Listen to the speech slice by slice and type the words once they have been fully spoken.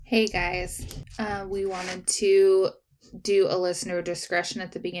Hey guys, we wanted to do a listener discretion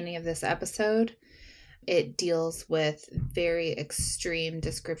at the beginning of this episode. It deals with very extreme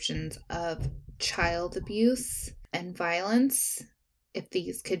descriptions of child abuse and violence. If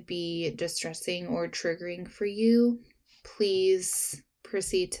these could be distressing or triggering for you, please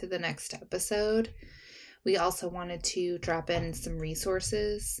proceed to the next episode. We also wanted to drop in some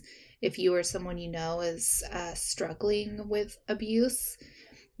resources. If you or someone you know is struggling with abuse,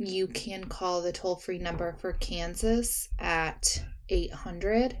 you can call the toll-free number for Kansas at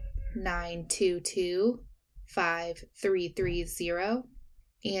 800-922-5330.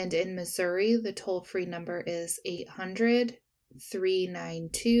 And in Missouri, the toll-free number is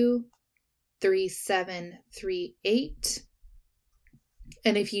 800-392-3738.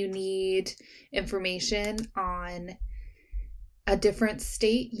 And if you need information on a different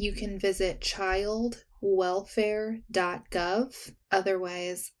state, you can visit childwelfare.gov.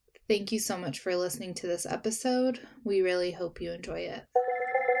 Otherwise, thank you so much for listening to this episode. We really hope you enjoy it.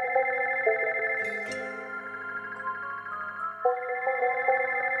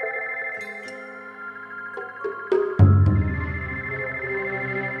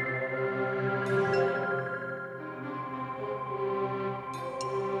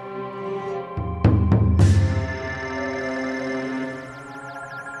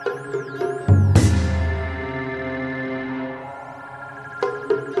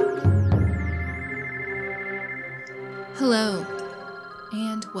 Hello,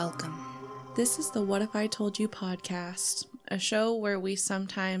 and welcome. This is the What If I Told You podcast, a show where we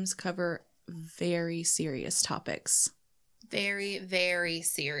sometimes cover very serious topics. Very, very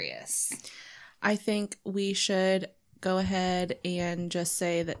serious. I think we should go ahead and just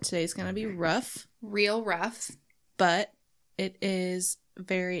say that today's going to be rough. Real rough. But it is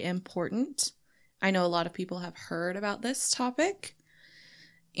very important. I know a lot of people have heard about this topic,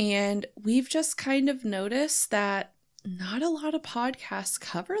 and we've just kind of noticed that not a lot of podcasts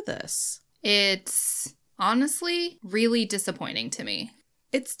cover this. It's honestly really disappointing to me.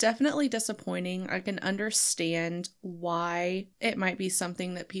 It's definitely disappointing. I can understand why it might be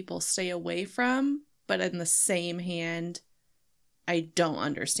something that people stay away from, but in the same hand, I don't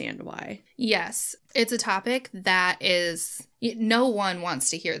understand why. Yes, it's a topic that is, no one wants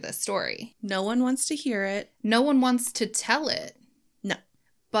to hear this story. No one wants to hear it. No one wants to tell it. No.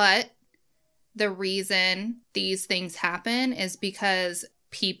 But the reason these things happen is because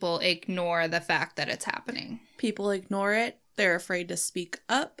people ignore the fact that it's happening. People ignore it. They're afraid to speak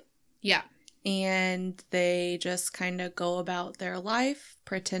up. Yeah. And they just kind of go about their life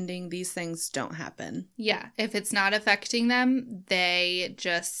pretending these things don't happen. Yeah. If it's not affecting them, they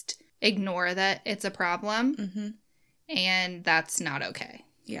just ignore that it's a problem. Mm-hmm. And that's not okay.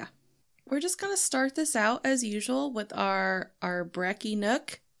 Yeah. We're just going to start this out as usual with our Brekkie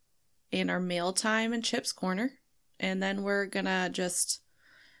Nook and our mail time and Chip's Corner. And then we're going to just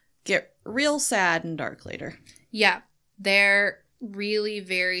get real sad and dark later. Yeah. There really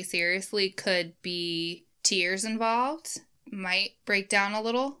very seriously could be tears involved. Might break down a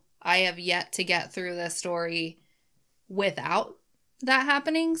little. I have yet to get through this story without that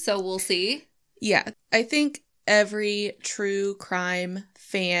happening, so we'll see. Yeah. I think every true crime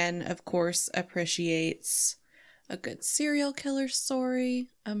fan, of course, appreciates a good serial killer story,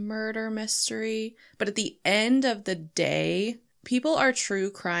 a murder mystery. But at the end of the day, people are true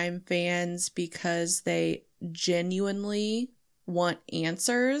crime fans because they genuinely want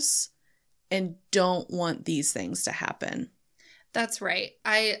answers and don't want these things to happen. That's right.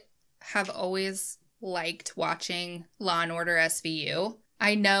 I have always liked watching Law & Order SVU.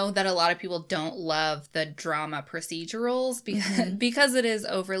 I know that a lot of people don't love the drama procedurals because it is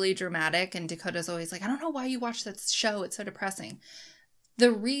overly dramatic, and Dakota's always like, I don't know why you watch that show. It's so depressing.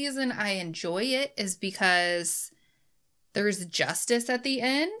 The reason I enjoy it is because there's justice at the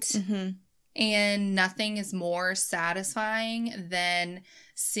end, and nothing is more satisfying than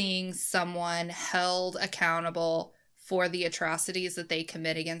seeing someone held accountable for the atrocities that they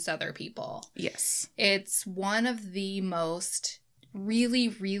commit against other people. Yes. It's one of the most really,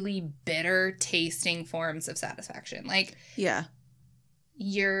 really bitter tasting forms of satisfaction. Like, yeah,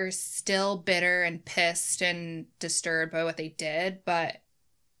 you're still bitter and pissed and disturbed by what they did, but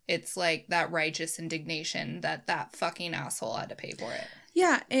it's like that righteous indignation that fucking asshole had to pay for it.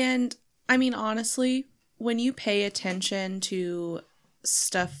 Yeah, and I mean, honestly, when you pay attention to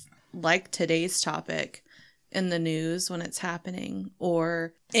stuff like today's topic in the news when it's happening,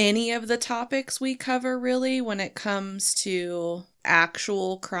 or any of the topics we cover really when it comes to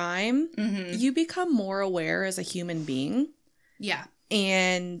actual crime, you become more aware as a human being. Yeah.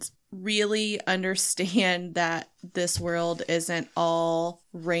 And really understand that this world isn't all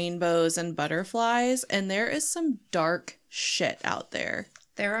rainbows and butterflies, and there is some dark shit out there.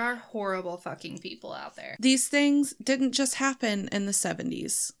 There are horrible fucking people out there. These things didn't just happen in the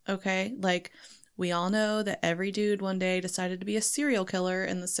 70s, okay? Like, we all know that every dude one day decided to be a serial killer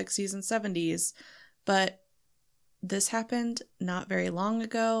in the 60s and 70s, but this happened not very long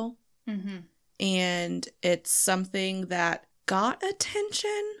ago, and it's something that got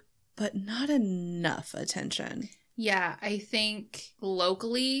attention, but not enough attention. Yeah, I think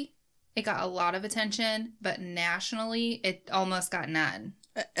locally it got a lot of attention, but nationally it almost got none.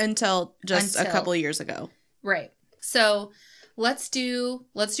 Until a couple of years ago. Right. So let's do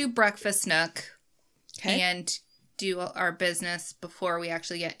Breakfast Nook and do our business before we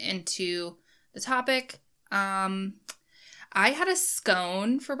actually get into the topic. I had a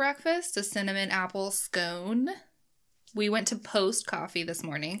scone for breakfast, a cinnamon apple scone. We went to Post Coffee this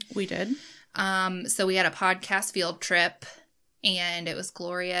morning. We did. So we had a podcast field trip, and it was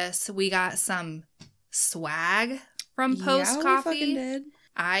glorious. We got some swag from Post Coffee. We fucking did.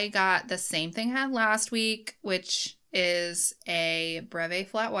 I got the same thing I had last week, which is a Breve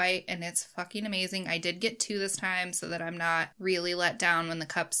Flat White, and it's fucking amazing. I did get 2 this time so that I'm not really let down when the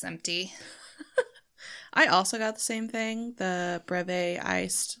cup's empty. I also got the same thing, the Breve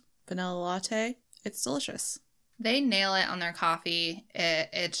Iced Vanilla Latte. It's delicious. They nail it on their coffee.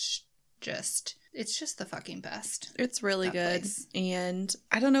 It's just the fucking best. It's really good. Place. And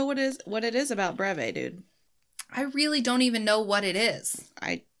I don't know what it is about Breve, dude. I really don't even know what it is.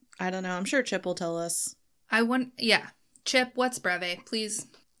 I don't know. I'm sure Chip will tell us. Chip, what's Breve? Please.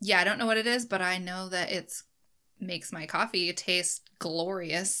 Yeah, I don't know what it is, but I know that it makes my coffee taste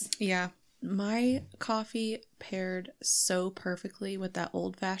glorious. Yeah. My coffee paired so perfectly with that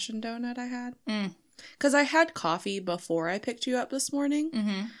old-fashioned donut I had. Because I had coffee before I picked you up this morning,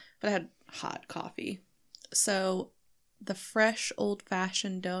 but I had hot coffee. So the fresh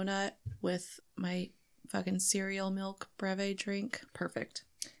old-fashioned donut with my fucking cereal milk Breve drink. Perfect.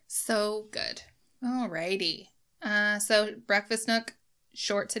 So good. Alrighty. So Breakfast Nook,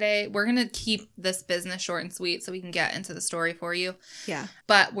 short today. We're going to keep this business short and sweet so we can get into the story for you. Yeah.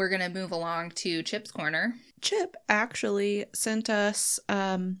 But we're going to move along to Chip's Corner. Chip actually sent us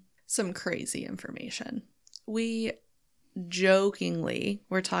some crazy information. We jokingly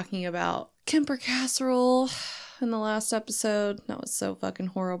were talking about Kemper casserole in the last episode. That was so fucking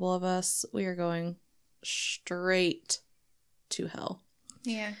horrible of us. We are going straight to hell.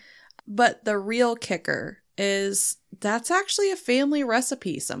 Yeah. But the real kicker is that's actually a family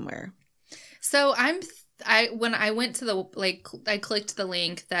recipe somewhere. So when I went to I clicked the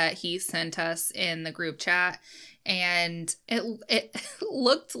link that he sent us in the group chat, and it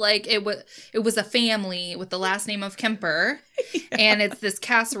looked like it was a family with the last name of Kemper, and it's this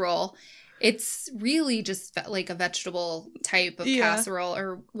casserole. It's really just like a vegetable type of casserole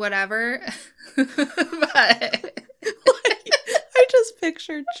or whatever. But I just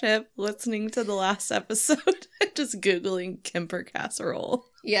pictured Chip listening to the last episode and just Googling Kemper casserole.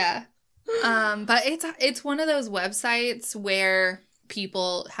 Yeah. But it's one of those websites where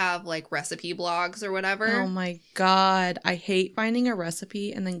people have like recipe blogs or whatever. Oh my God. I hate finding a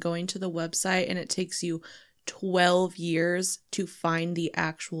recipe and then going to the website and it takes you 12 years to find the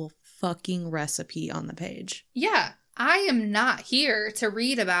actual fucking recipe on the page. Yeah. I am not here to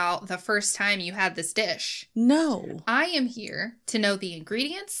read about the first time you had this dish. No. I am here to know the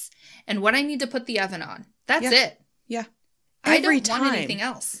ingredients and what I need to put the oven on. That's it. Yeah. I don't want anything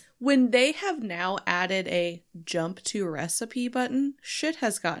else. When they have now added a jump to recipe button, shit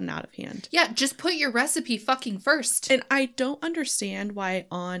has gotten out of hand. Yeah, just put your recipe fucking first. And I don't understand why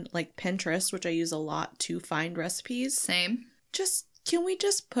on like Pinterest, which I use a lot to find recipes. Same. Can we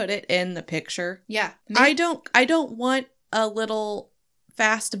just put it in the picture? Yeah. I don't want a little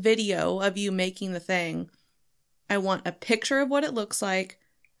fast video of you making the thing. I want a picture of what it looks like,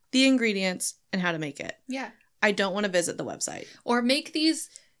 the ingredients, and how to make it. Yeah. I don't want to visit the website. Or make these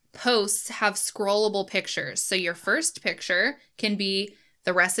posts have scrollable pictures. So your first picture can be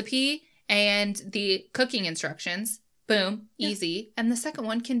the recipe and the cooking instructions. Boom. Easy. And the second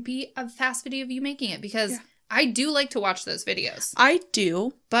one can be a fast video of you making it because I do like to watch those videos. I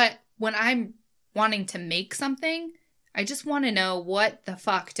do. But when I'm wanting to make something, I just want to know what the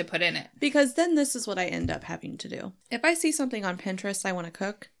fuck to put in it. Because then this is what I end up having to do. If I see something on Pinterest I want to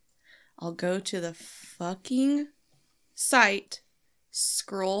cook, I'll go to the fucking site,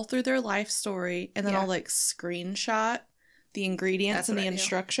 scroll through their life story, and then I'll like screenshot the ingredients and the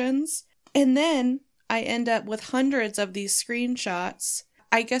instructions. And then I end up with hundreds of these screenshots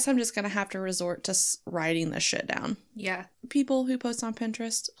I guess I'm just going to have to resort to writing this shit down. Yeah. People who post on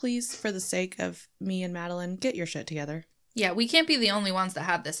Pinterest, please, for the sake of me and Madeline, get your shit together. Yeah, we can't be the only ones that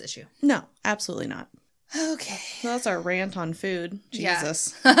have this issue. No, absolutely not. Okay. Well, that's our rant on food.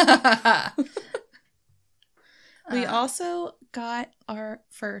 Jesus. Yeah. We also got our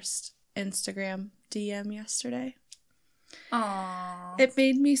first Instagram DM yesterday. Aww. It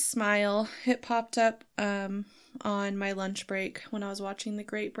made me smile. It popped up on my lunch break when I was watching the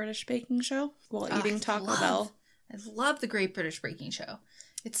Great British Baking Show while eating Taco Bell. I love the Great British Baking Show.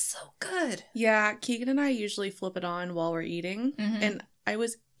 It's so good. Yeah, Keegan and I usually flip it on while we're eating. Mm-hmm. And I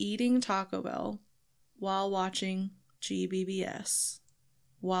was eating Taco Bell while watching GBBS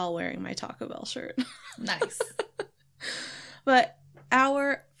while wearing my Taco Bell shirt. Nice. But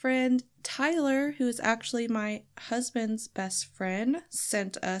our friend Tyler, who is actually my husband's best friend,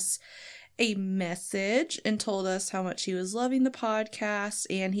 sent us a message and told us how much he was loving the podcast.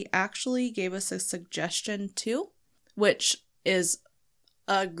 And he actually gave us a suggestion too, which is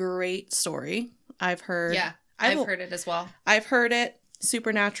a great story. I've heard. Yeah, I've heard it as well. I've heard it.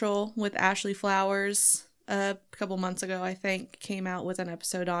 Supernatural with Ashley Flowers a couple months ago, I think, came out with an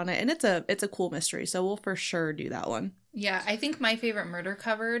episode on it. And it's a cool mystery. So we'll for sure do that one. Yeah, I think My Favorite Murder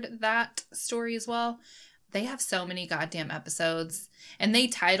covered that story as well. They have so many goddamn episodes. And they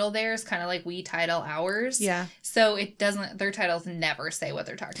title theirs kind of like we title ours. Yeah. So their titles never say what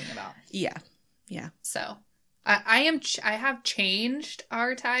they're talking about. Yeah. Yeah. So I have changed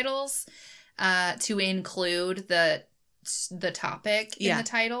our titles to include the topic in the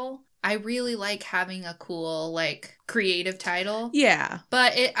title. I really like having a cool, like, creative title. Yeah.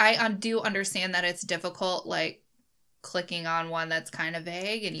 But I do understand that it's difficult, like, clicking on one that's kind of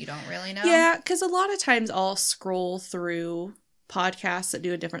vague and you don't really know. Yeah, because a lot of times I'll scroll through podcasts that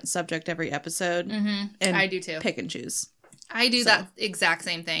do a different subject every episode. Mm-hmm. And I do too. Pick and choose. I do that exact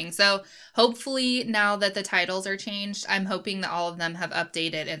same thing. So hopefully now that the titles are changed, I'm hoping that all of them have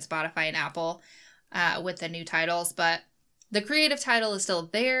updated in Spotify and Apple with the new titles. But the creative title is still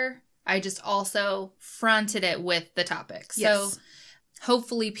there. I just also fronted it with the topic. Yes. So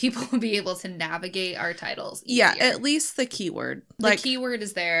hopefully people will be able to navigate our titles easier. Yeah, at least the keyword. The keyword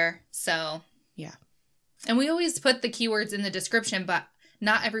is there, so. Yeah. And we always put the keywords in the description, but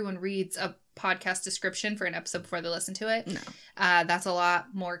not everyone reads a podcast description for an episode before they listen to it. No. That's a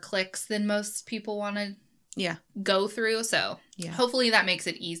lot more clicks than most people want to go through, so hopefully that makes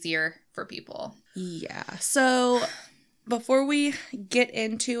it easier for people. Yeah. So before we get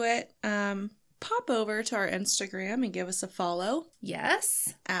into it, pop over to our Instagram and give us a follow.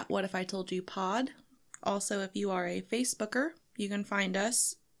 Yes. At What If I Told You Pod. Also, if you are a Facebooker, you can find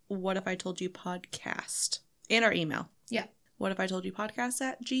us What If I Told You Podcast. And our email. Yeah. What If I Told You Podcast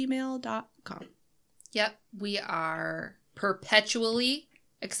at gmail.com. Yep. We are perpetually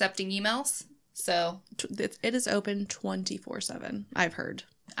accepting emails. So it is open 24/7. I've heard.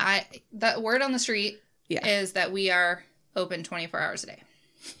 The word on the street is that we are open 24 hours a day.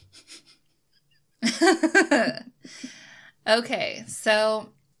 Okay, so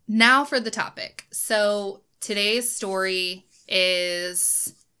now for the topic. So today's story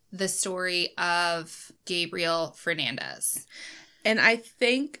is the story of Gabriel Fernandez. And I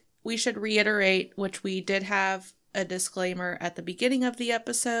think we should reiterate, which we did have a disclaimer at the beginning of the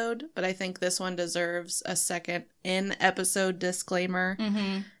episode, but I think this one deserves a second in-episode disclaimer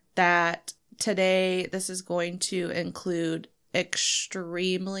that today this is going to include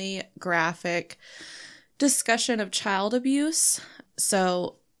extremely graphic discussion of child abuse.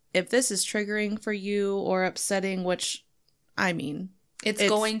 So if this is triggering for you or upsetting, which, I mean... It's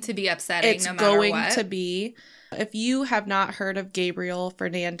going to be upsetting no matter what. It's going to be. If you have not heard of Gabriel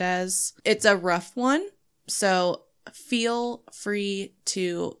Fernandez, it's a rough one. So feel free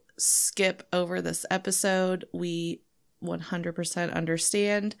to skip over this episode. We 100%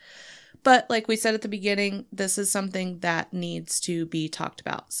 understand. But like we said at the beginning, this is something that needs to be talked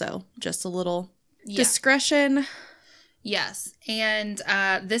about. So just a little discretion. Yes. And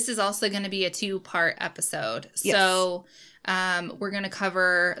this is also going to be a 2-part episode. Yes. So we're going to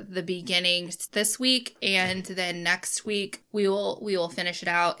cover the beginning this week, and then next week we will finish it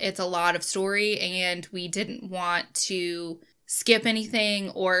out. It's a lot of story, and we didn't want to skip anything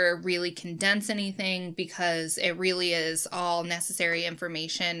or really condense anything because it really is all necessary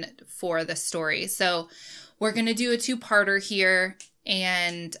information for the story. So we're going to do a 2-parter here,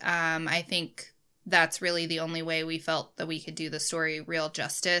 and I think that's really the only way we felt that we could do the story real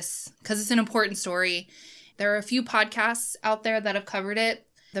justice, because it's an important story. There are a few podcasts out there that have covered it.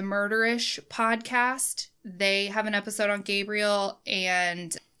 The Murderish podcast, they have an episode on Gabriel,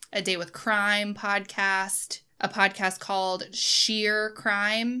 and A Day with Crime podcast a podcast called Sheer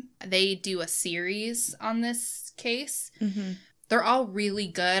Crime. They do a series on this case. Mm-hmm. They're all really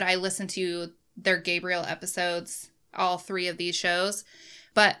good. I listen to their Gabriel episodes, all 3 of these shows.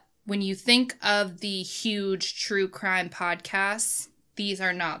 But when you think of the huge true crime podcasts, these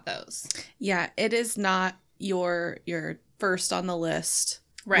are not those. Yeah, it is not your first on the list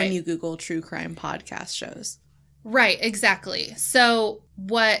when you Google true crime podcast shows. Right, exactly. So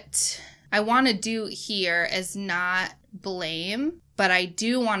what I want to do here is not blame, but I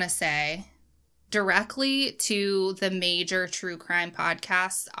do want to say directly to the major true crime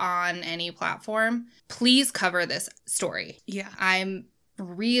podcasts on any platform, please cover this story. Yeah. I'm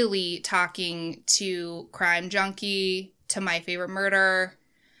really talking to Crime Junkie, to My Favorite Murder,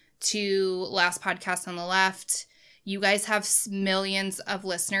 to Last Podcast on the Left. You guys have millions of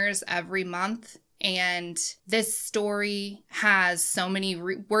listeners every month. And this story has so many,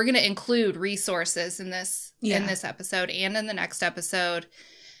 we're going to include resources in this episode and in the next episode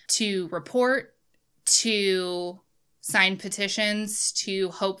to report, to sign petitions, to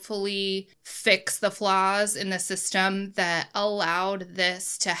hopefully fix the flaws in the system that allowed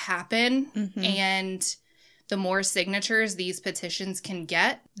this to happen. Mm-hmm. And the more signatures these petitions can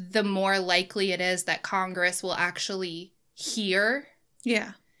get, the more likely it is that Congress will actually hear.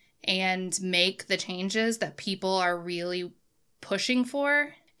 Yeah. And make the changes that people are really pushing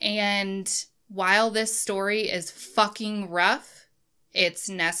for. And while this story is fucking rough, it's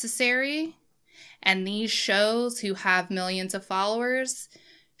necessary. And these shows who have millions of followers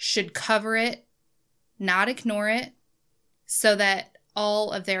should cover it, not ignore it, so that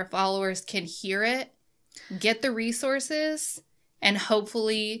all of their followers can hear it, get the resources, and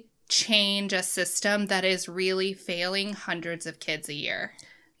hopefully change a system that is really failing hundreds of kids a year.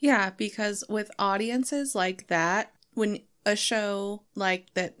 Yeah, because with audiences like that, when a show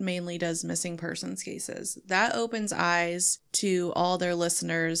like that mainly does missing persons cases, that opens eyes to all their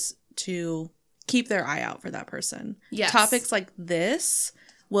listeners to keep their eye out for that person. Yes. Topics like this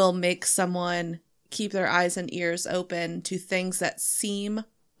will make someone keep their eyes and ears open to things that seem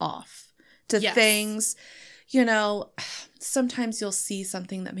off, to things, you know, sometimes you'll see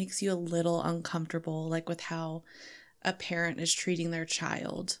something that makes you a little uncomfortable, like with how a parent is treating their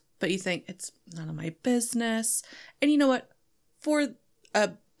child, but you think it's none of my business. And you know what? For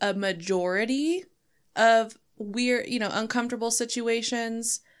a majority of weird, uncomfortable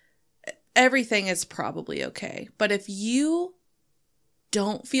situations, everything is probably okay. But if you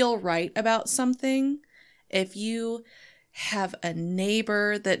don't feel right about something, if you have a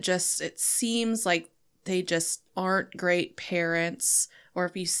neighbor that it seems like they just aren't great parents, or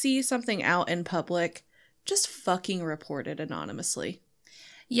if you see something out in public, just fucking report it anonymously.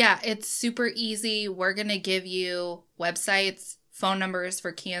 Yeah, it's super easy. We're going to give you websites, phone numbers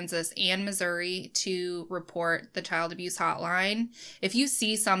for Kansas and Missouri to report the child abuse hotline. If you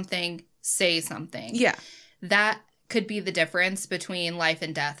see something, say something. Yeah. That could be the difference between life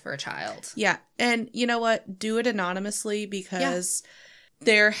and death for a child. Yeah. And you know what? Do it anonymously, because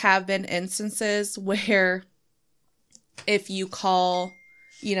there have been instances where if you call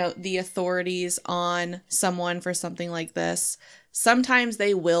the authorities on someone for something like this, sometimes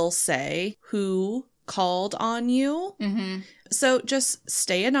they will say who called on you. Mm-hmm. So just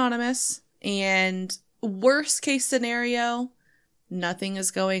stay anonymous, and worst case scenario, nothing is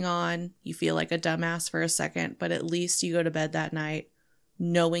going on. You feel like a dumbass for a second, but at least you go to bed that night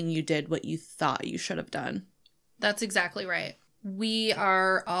knowing you did what you thought you should have done. That's exactly right. We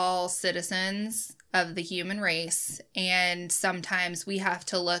are all citizens of the human race, and sometimes we have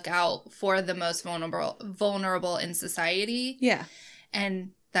to look out for the most vulnerable in society. Yeah.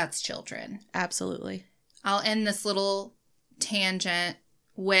 And that's children. Absolutely. I'll end this little tangent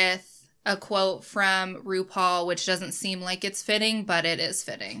with a quote from RuPaul, which doesn't seem like it's fitting, but it is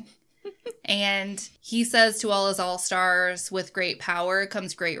fitting. And he says to all his all-stars, with great power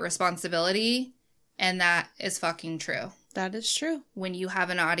comes great responsibility. And that is fucking true. That is true. When you have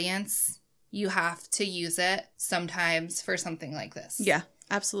an audience, you have to use it sometimes for something like this. Yeah,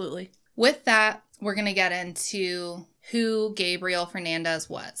 absolutely. With that, we're going to get into who Gabriel Fernandez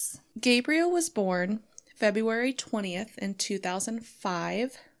was. Gabriel was born February 20th in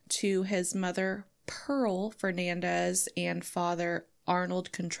 2005 to his mother, Pearl Fernandez, and father,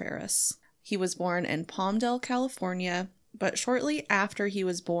 Arnold Contreras. He was born in Palmdale, California, but shortly after he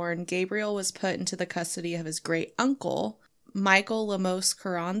was born, Gabriel was put into the custody of his great-uncle, Michael Lemos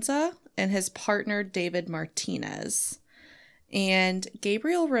Carranza, and his partner, David Martinez. And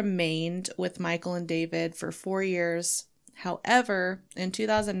Gabriel remained with Michael and David for 4 years. However, in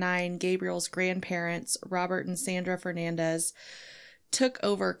 2009, Gabriel's grandparents, Robert and Sandra Fernandez, took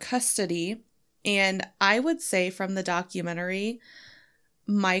over custody And I would say from the documentary,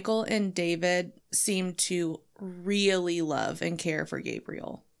 Michael and David seem to really love and care for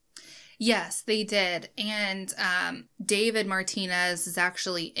Gabriel. Yes, they did. And David Martinez is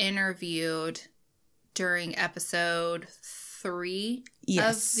actually interviewed during episode 3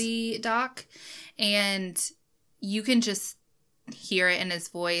 of the doc. And you can just hear it in his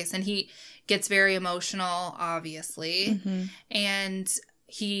voice. And he gets very emotional, obviously. Mm-hmm. And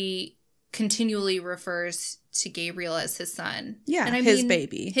he continually refers to Gabriel as his son. Yeah, and his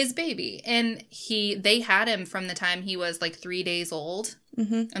baby. His baby. And they had him from the time he was like 3 days old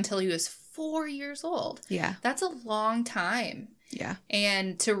until he was 4 years old. Yeah. That's a long time. Yeah.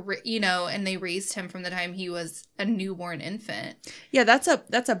 And and they raised him from the time he was a newborn infant. Yeah, that's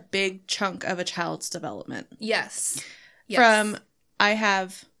a big chunk of a child's development. Yes. I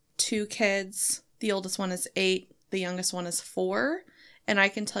have 2 kids. The oldest one is 8. The youngest one is 4. And I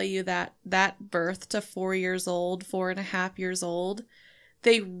can tell you that birth to 4 years old, 4.5 years old,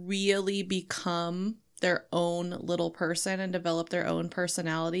 they really become their own little person and develop their own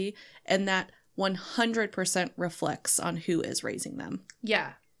personality. And that 100% reflects on who is raising them.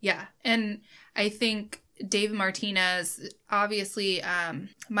 Yeah. Yeah. And I think David Martinez, obviously,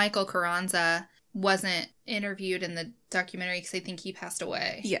 Michael Carranza wasn't interviewed in the documentary because I think he passed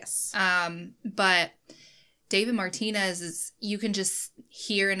away. Yes. But David Martinez you can just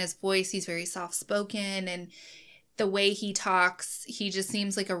hear in his voice, he's very soft-spoken, and the way he talks, he just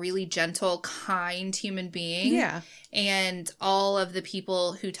seems like a really gentle, kind human being. Yeah. And all of the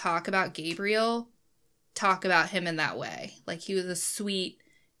people who talk about Gabriel talk about him in that way. Like, he was a sweet,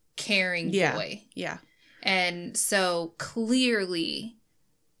 caring boy. Yeah. And so clearly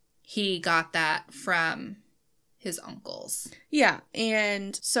he got that from his uncles. Yeah.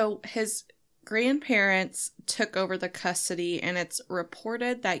 And so his grandparents took over the custody, and it's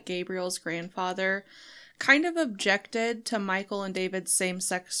reported that Gabriel's grandfather kind of objected to Michael and David's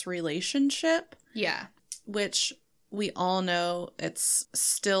same-sex relationship. Yeah. Which we all know it's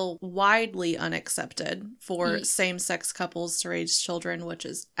still widely unaccepted for same-sex couples to raise children, which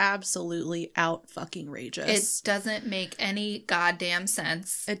is absolutely out-fucking-rageous. It doesn't make any goddamn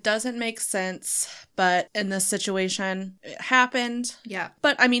sense. It doesn't make sense, but in this situation, it happened. Yeah.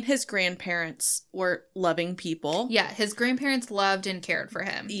 But, I mean, his grandparents were loving people. Yeah, his grandparents loved and cared for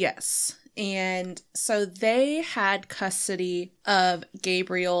him. Yes. And so they had custody of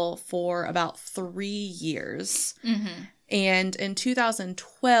Gabriel for about 3 years. Mm-hmm. And in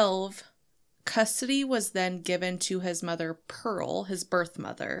 2012, custody was then given to his mother, Pearl, his birth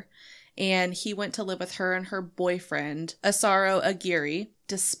mother. And he went to live with her and her boyfriend, Asaro Aguirre,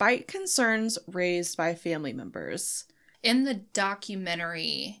 despite concerns raised by family members. In the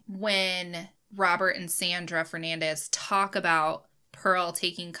documentary, when Robert and Sandra Fernandez talk about Pearl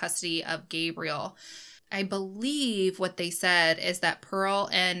taking custody of Gabriel, I believe what they said is that Pearl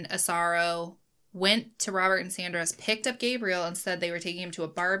and Asaro went to Robert and Sandra's, picked up Gabriel, and said they were taking him to a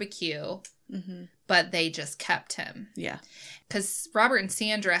barbecue, but they just kept him. Yeah. Because Robert and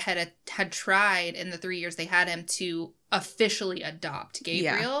Sandra had tried in the 3 years they had him to officially adopt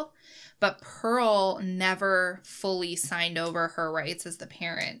Gabriel, but Pearl never fully signed over her rights as the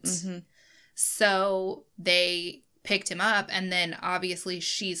parent. Mm-hmm. So they picked him up, and then obviously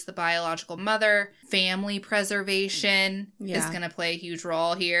she's the biological mother. Family preservation is going to play a huge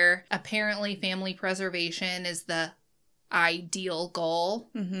role here. Apparently family preservation is the ideal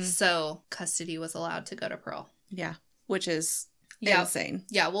goal. Mm-hmm. So custody was allowed to go to Pearl. Yeah, which is insane.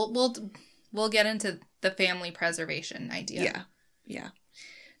 Yeah, we'll get into the family preservation idea. Yeah.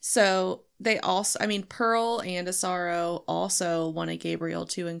 So they also, I mean, Pearl and Asaro also wanted Gabriel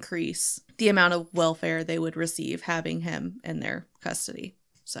to increase the amount of welfare they would receive having him in their custody.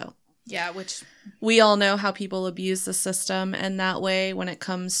 So yeah, which we all know how people abuse the system in that way when it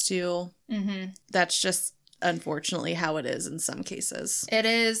comes to, that's just unfortunately how it is in some cases. It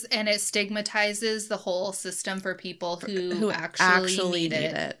is, and it stigmatizes the whole system for people who actually need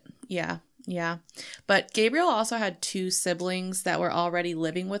it. Yeah. But Gabriel also had 2 siblings that were already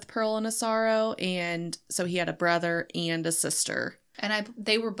living with Pearl and Asaro, and so he had a brother and a sister. And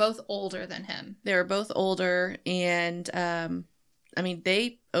they were both older than him. They were both older, and I mean,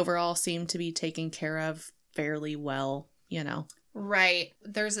 they overall seemed to be taken care of fairly well, you know. Right.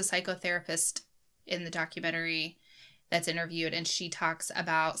 There's a psychotherapist in the documentary that's interviewed, and she talks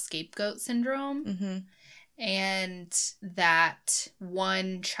about scapegoat syndrome. Mm-hmm. And that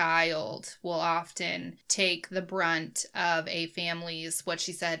one child will often take the brunt of a family's, what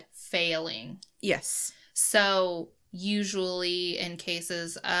she said, failing. Yes. So usually in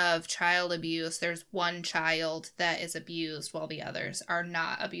cases of child abuse, there's one child that is abused while the others are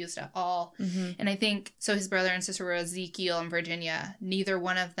not abused at all. Mm-hmm. And I think, so his brother and sister were Ezekiel and Virginia. Neither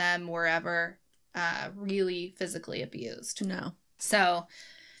one of them were ever really physically abused. No. So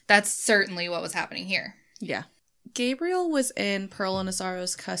that's certainly what was happening here. Yeah. Gabriel was in Pearl and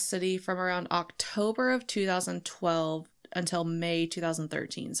Azaro's custody from around October of 2012 until May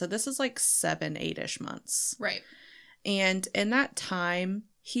 2013. So this is like 7-8-ish months. Right. And in that time,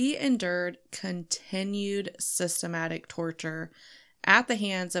 he endured continued systematic torture at the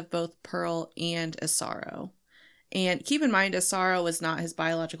hands of both Pearl and Azaro. And keep in mind, Azaro was not his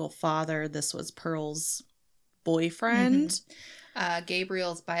biological father. This was Pearl's boyfriend. Mm-hmm.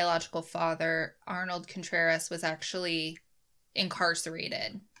 Gabriel's biological father, Arnold Contreras, was actually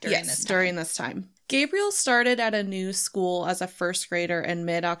incarcerated during this time. Gabriel started at a new school as a first grader in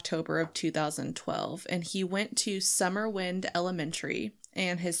mid-October of 2012, and he went to Summerwind Elementary,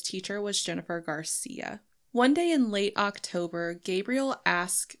 and his teacher was Jennifer Garcia. One day in late October, Gabriel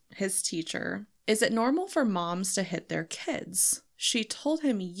asked his teacher, "Is it normal for moms to hit their kids?" She told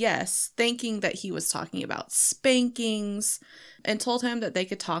him yes, thinking that he was talking about spankings, and told him that they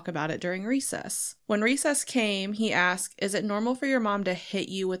could talk about it during recess. When recess came, he asked, "Is it normal for your mom to hit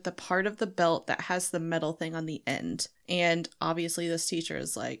you with the part of the belt that has the metal thing on the end?" And obviously this teacher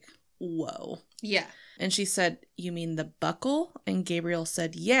is like, whoa. Yeah. And she said, "You mean the buckle?" And Gabriel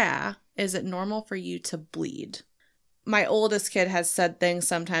said, "Yeah. Is it normal for you to bleed?" My oldest kid has said things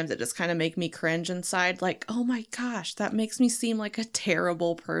sometimes that just kind of make me cringe inside. Like, oh my gosh, that makes me seem like a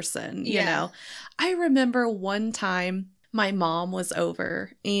terrible person. You know, I remember one time my mom was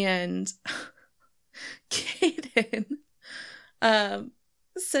over and Kaden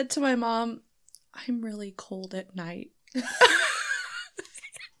said to my mom, "I'm really cold at night."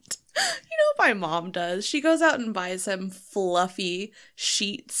 You know what my mom does? She goes out and buys him fluffy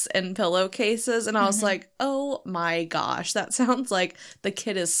sheets and pillowcases. And I was like, oh my gosh, that sounds like the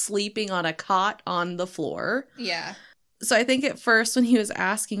kid is sleeping on a cot on the floor. Yeah. So I think at first when he was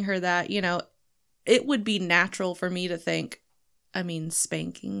asking her that, you know, it would be natural for me to think, I mean,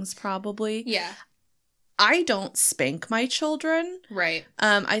 spankings probably. Yeah. I don't spank my children. Right.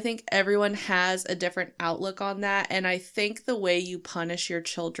 I think everyone has a different outlook on that. And I think the way you punish your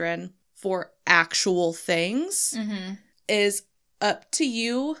children for actual things is up to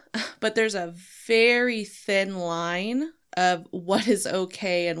you. But there's a very thin line of what is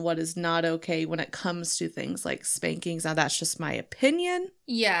okay and what is not okay when it comes to things like spankings. Now, that's just my opinion.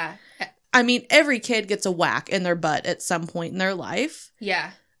 Yeah. I mean, every kid gets a whack in their butt at some point in their life.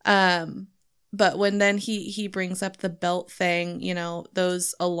 Yeah. But when then he brings up the belt thing, you know,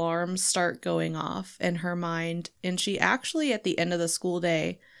 those alarms start going off in her mind. And she actually, at the end of the school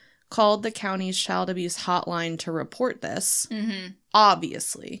day, called the county's child abuse hotline to report this,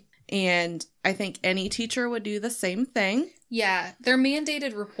 obviously. And I think any teacher would do the same thing. Yeah, they're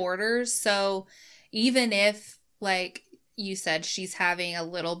mandated reporters. So even if, like you said, she's having a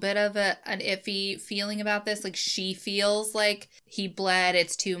little bit of an iffy feeling about this, like she feels like he bled,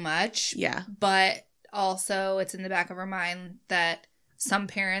 it's too much. Yeah. But also it's in the back of her mind that some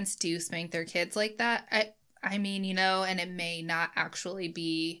parents do spank their kids like that. I mean, you know, and it may not actually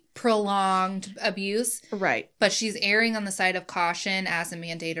be prolonged abuse. Right. But she's erring on the side of caution as a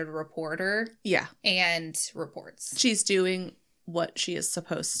mandated reporter. Yeah. And reports. She's doing what she is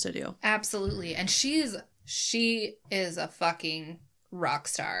supposed to do. Absolutely. And she is a fucking rock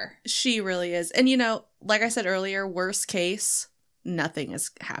star. She really is. And, you know, like I said earlier, worst case, nothing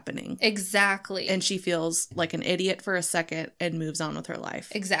is happening. Exactly. And she feels like an idiot for a second and moves on with her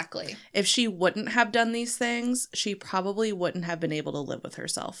life. Exactly. If she wouldn't have done these things, she probably wouldn't have been able to live with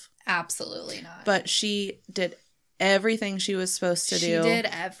herself. Absolutely not. But she did everything she was supposed to do. She did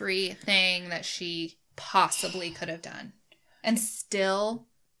everything that she possibly could have done. And still,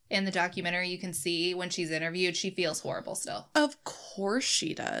 in the documentary, you can see when she's interviewed, she feels horrible still. Of course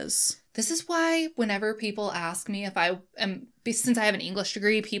she does. This is why whenever people ask me if I am, since I have an English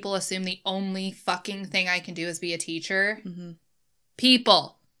degree, people assume the only fucking thing I can do is be a teacher. Mm-hmm.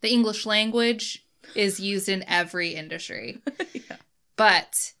 People, the English language is used in every industry. Yeah.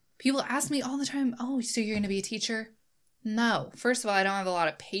 But people ask me all the time, oh, so you're going to be a teacher? No. First of all, I don't have a lot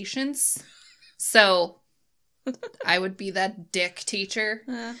of patience. So I would be that dick teacher.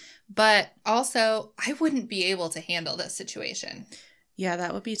 But also, I wouldn't be able to handle this situation. Yeah,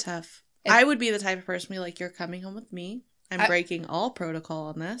 that would be tough. I would be the type of person to be like, you're coming home with me. I'm breaking all protocol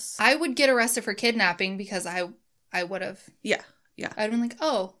on this. I would get arrested for kidnapping because I would have. Yeah, yeah. I'd been like,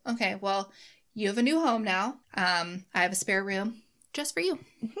 oh, okay, well, you have a new home now. I have a spare room just for you.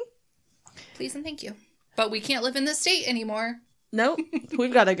 Mm-hmm. Please and thank you. But we can't live in this state anymore. Nope.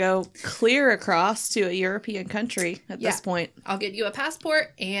 We've got to go clear across to a European country at this point. I'll get you a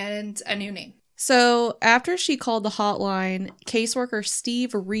passport and a new name. So after she called the hotline, caseworker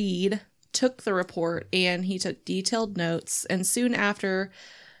Steve Reed took the report and he took detailed notes. And soon after,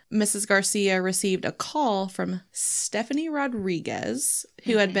 Mrs. Garcia received a call from Stephanie Rodriguez,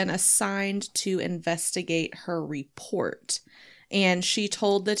 who had been assigned to investigate her report. And she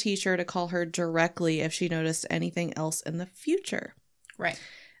told the teacher to call her directly if she noticed anything else in the future. Right.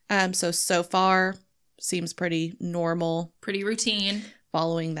 So far, seems pretty normal. Pretty routine.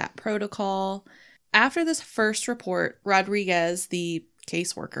 Following that protocol. After this first report, Rodriguez, the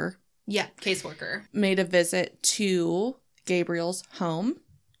caseworker, made a visit to Gabriel's home.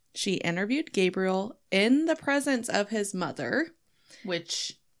 She interviewed Gabriel in the presence of his mother.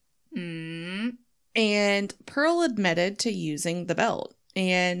 Which... And Pearl admitted to using the belt.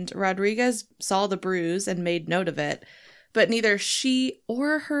 And Rodriguez saw the bruise and made note of it. But neither she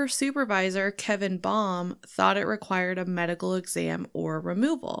or her supervisor, Kevin Baum, thought it required a medical exam or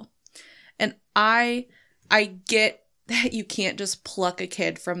removal. And I get that you can't just pluck a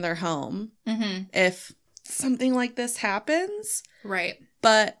kid from their home if something like this happens. Right.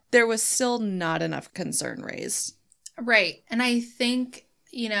 But there was still not enough concern raised. Right. And I think,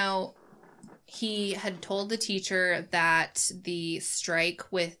 he had told the teacher that the strike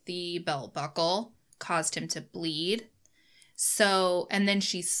with the belt buckle caused him to bleed. So, and then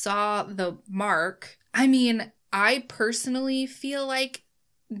she saw the mark. I mean, I personally feel like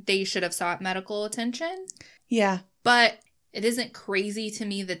they should have sought medical attention. Yeah. But it isn't crazy to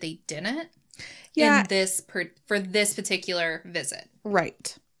me that they didn't. Yeah. For this particular visit.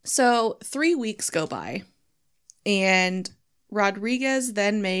 Right. So 3 weeks go by, and Rodriguez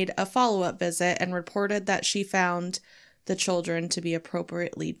then made a follow-up visit and reported that she found the children to be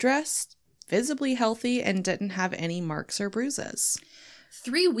appropriately dressed, visibly healthy, and didn't have any marks or bruises.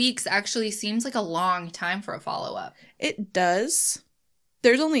 3 weeks actually seems like a long time for a follow-up. It does.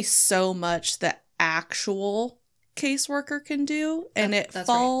 There's only so much the actual caseworker can do, and it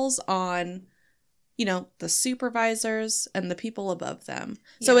falls on, the supervisors and the people above them.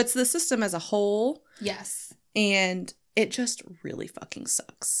 Yeah. So it's the system as a whole. Yes. And it just really fucking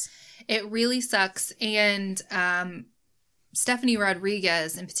sucks. It really sucks. And Stephanie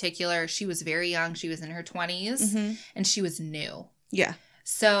Rodriguez in particular, she was very young. She was in her 20s and she was new. Yeah.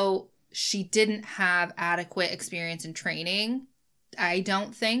 So she didn't have adequate experience and training, I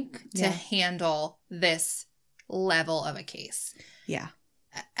don't think, to handle this level of a case. Yeah.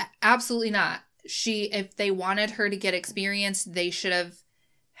 Absolutely not. If they wanted her to get experience, they should have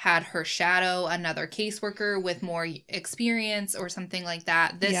had her shadow another caseworker with more experience or something like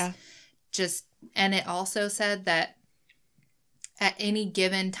that. And it also said that at any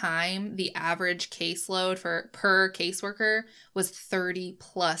given time, the average caseload per caseworker was 30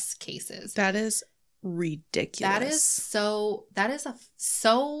 plus cases. That is ridiculous. That is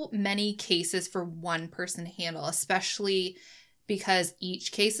so many cases for one person to handle, especially because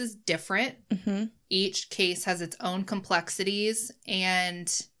each case is different. Each case has its own complexities, and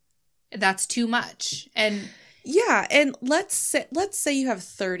that's too much. And yeah, and let's say you have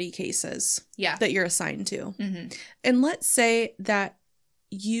 30 cases that you're assigned to. And let's say that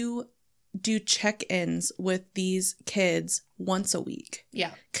you do check-ins with these kids once a week.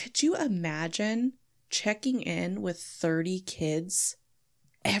 Yeah. Could you imagine checking in with 30 kids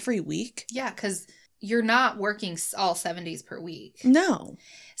every week? Yeah, because you're not working all 70s per week. No.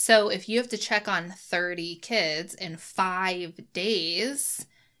 So if you have to check on 30 kids in 5 days,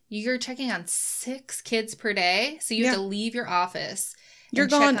 you're checking on 6 kids per day. So you have to leave your office. You're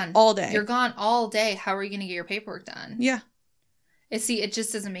gone all day. You're gone all day. How are you going to get your paperwork done? Yeah. It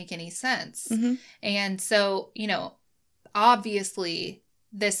just doesn't make any sense. And so, obviously,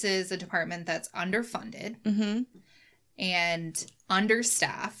 this is a department that's underfunded and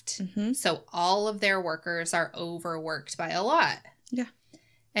understaffed. So all of their workers are overworked by a lot. Yeah.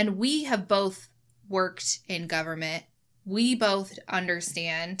 And we have both worked in government. We both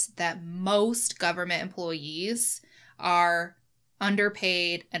understand that most government employees are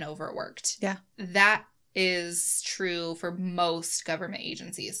underpaid and overworked. Yeah. That is true for most government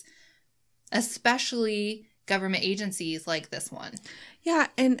agencies, especially government agencies like this one. Yeah,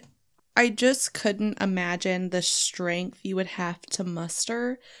 and I just couldn't imagine the strength you would have to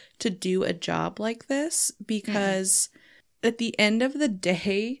muster to do a job like this, because at the end of the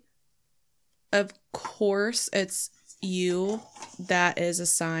day, of course, it's you that is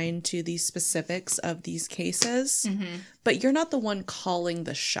assigned to the specifics of these cases, but you're not the one calling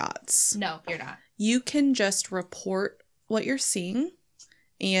the shots. No, you're not. You can just report what you're seeing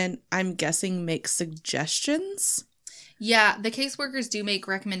and I'm guessing make suggestions. Yeah, the caseworkers do make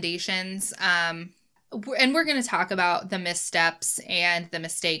recommendations. And we're going to talk about the missteps and the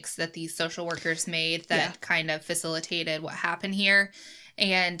mistakes that these social workers made that kind of facilitated what happened here.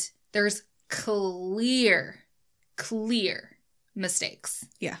 And there's clear mistakes.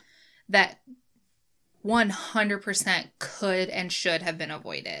 Yeah. That 100% could and should have been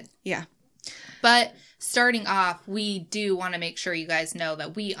avoided. Yeah. But starting off, we do want to make sure you guys know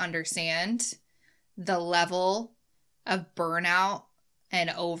that we understand the level of burnout and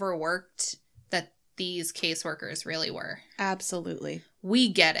overworked that these caseworkers really were. Absolutely. We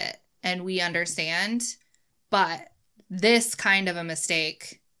get it and we understand, but this kind of a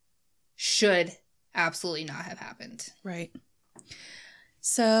mistake should absolutely not have happened. Right.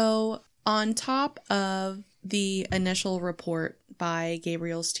 So, on top of the initial report by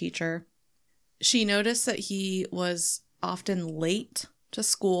Gabriel's teacher, she noticed that he was often late to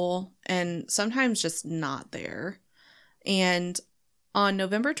school and sometimes just not there. And on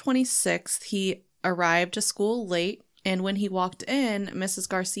November 26th, he arrived to school late, and when he walked in, Mrs.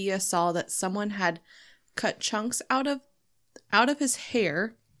 Garcia saw that someone had cut chunks out of his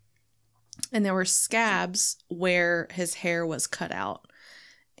hair, and there were scabs where his hair was cut out.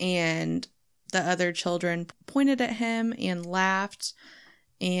 And the other children pointed at him and laughed,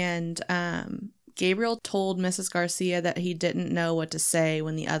 and Gabriel told Mrs. Garcia that he didn't know what to say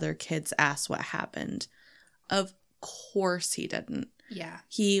when the other kids asked what happened. Of course he didn't. Yeah.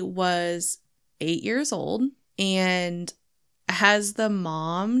 He was 8 years old, and as the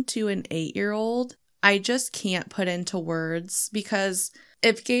mom to an 8-year-old, I just can't put into words, because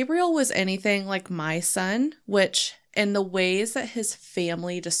if Gabriel was anything like my son, which in the ways that his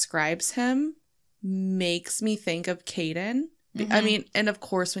family describes him makes me think of Caden. Mm-hmm. I mean, and of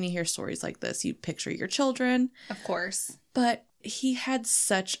course, when you hear stories like this, you picture your children. Of course. But he had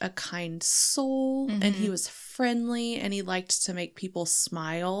such a kind soul, mm-hmm. and he was friendly, and he liked to make people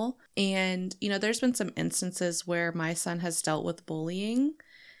smile. And, you know, there's been some instances where my son has dealt with bullying,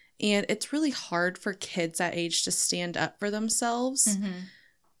 and it's really hard for kids that age to stand up for themselves, mm-hmm.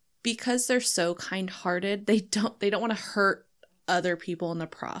 because they're so kind-hearted. They don't want to hurt other people in the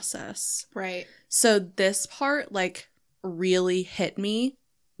process. Right. So this part, like, really hit me,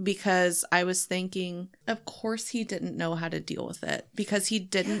 because I was thinking, of course he didn't know how to deal with it, because he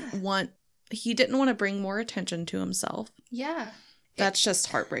didn't want to bring more attention to himself. Yeah. That's just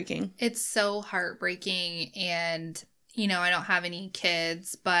heartbreaking. It's so heartbreaking. And, you know, I don't have any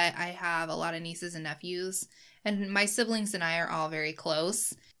kids, but I have a lot of nieces and nephews, and my siblings and I are all very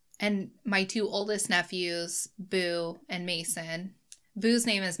close. And my two oldest nephews, Boo and Mason. Boo's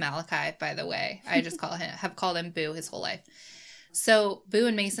name is Malachi, by the way. I just have called him Boo his whole life. So Boo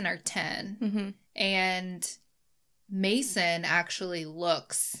and Mason are 10. Mm-hmm. And Mason actually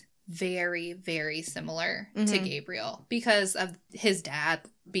looks very, very similar mm-hmm. to Gabriel because of his dad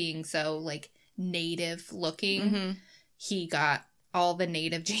being so, like, native looking. Mm-hmm. He got all the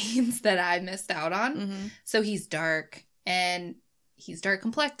native genes that I missed out on. Mm-hmm. So he's dark, and he's dark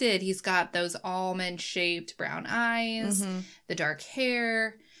complected. He's got those almond shaped brown eyes, mm-hmm. the dark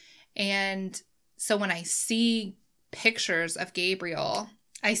hair. And so when I see pictures of Gabriel,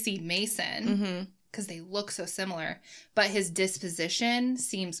 I see Mason because they look so similar. But his disposition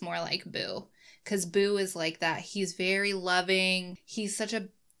seems more like Boo, because Boo is like that. He's very loving. He's such a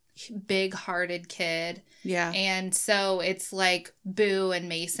big-hearted kid. Yeah. And so it's like Boo and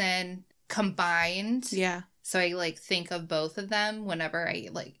Mason combined. Yeah. So I, like, think of both of them whenever I,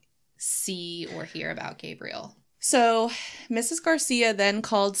 like, see or hear about Gabriel. So Mrs. Garcia then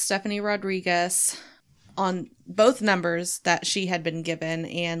called Stephanie Rodriguez on both numbers that she had been given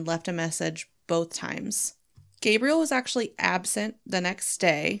and left a message both times. Gabriel was actually absent the next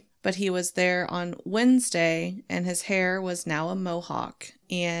day, but he was there on Wednesday, and his hair was now a mohawk.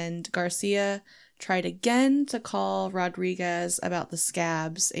 And Garcia tried again to call Rodriguez about the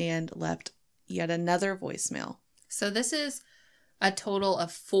scabs and left yet another voicemail. So this is a total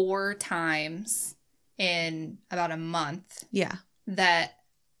of 4 times in about a month. Yeah. That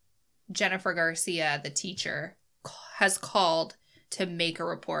Jennifer Garcia, the teacher, has called to make a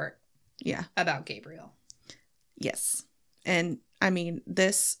report. Yeah. About Gabriel. Yes. And I mean,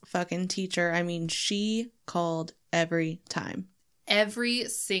 this fucking teacher, I mean, she called every time. Every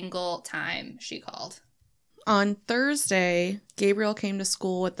single time she called. On Thursday, Gabriel came to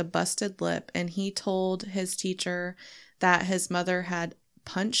school with a busted lip, and he told his teacher that his mother had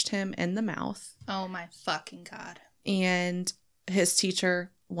punched him in the mouth. Oh my fucking God. And his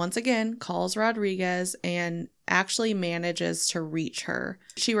teacher, once again, calls Rodriguez and actually manages to reach her.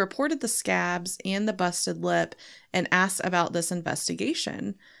 She reported the scabs and the busted lip and asked about this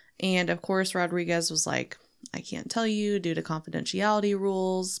investigation. And of course, Rodriguez was like, I can't tell you due to confidentiality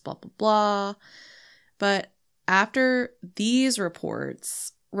rules, blah, blah, blah. But after these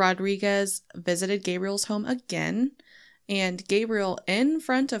reports, Rodriguez visited Gabriel's home again, and Gabriel, in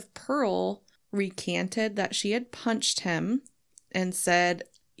front of Pearl, recanted that she had punched him and said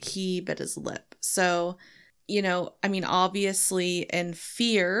he bit his lip. So, obviously in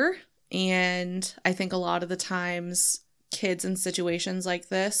fear, and I think a lot of the times kids in situations like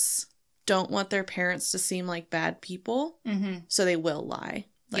this don't want their parents to seem like bad people, so they will lie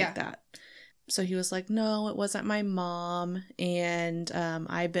like that. So he was like, no, it wasn't my mom, and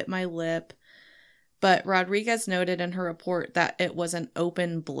I bit my lip. But Rodriguez noted in her report that it was an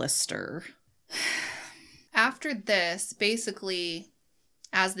open blister. After this, basically,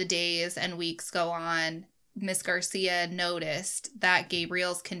 as the days and weeks go on, Miss Garcia noticed that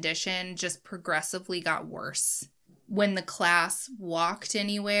Gabriel's condition just progressively got worse. When the class walked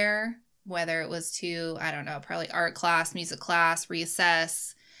anywhere, whether it was to, I don't know, probably art class, music class,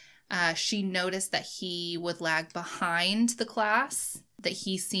 recess, she noticed that he would lag behind the class, that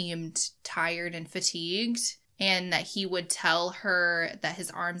he seemed tired and fatigued, and that he would tell her that his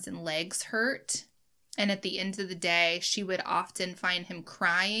arms and legs hurt. And at the end of the day, she would often find him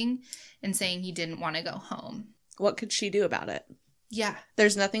crying and saying he didn't want to go home. What could she do about it? Yeah.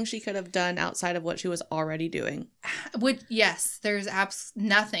 There's nothing she could have done outside of what she was already doing. Yes, there's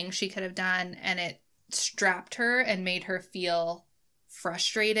nothing she could have done, and it strapped her and made her feel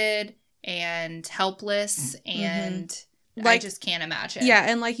frustrated and helpless, and I just can't imagine. Yeah,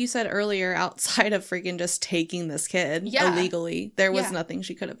 and like you said earlier, outside of freaking just taking this kid illegally, there was nothing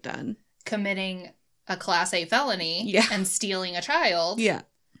she could have done. Committing a Class A felony and stealing a child. Yeah.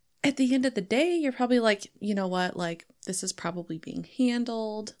 At the end of the day, you're probably like, you know what, like, this is probably being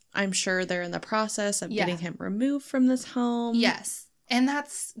handled. I'm sure they're in the process of getting him removed from this home. Yes. And that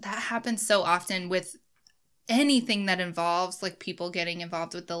happens so often with anything that involves, like, people getting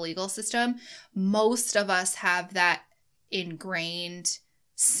involved with the legal system. Most of us have that ingrained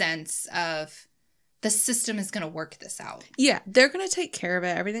sense of the system is going to work this out. Yeah, they're going to take care of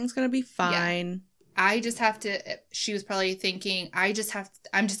it. Everything's going to be fine. Yeah. I just have to, she was probably thinking, I'm just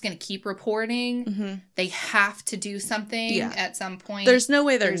going to keep reporting. They have to do something at some point. There's no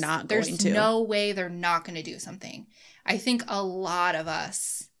way they're not going to. There's no way they're not going to do something. I think a lot of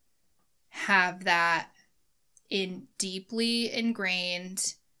us have that deeply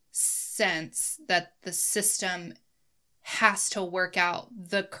ingrained sense that the system has to work out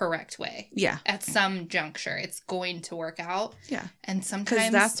the correct way. Yeah. At some juncture, it's going to work out. Yeah. And sometimes...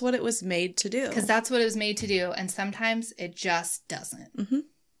 Because that's what it was made to do. Because that's what it was made to do. And sometimes it just doesn't.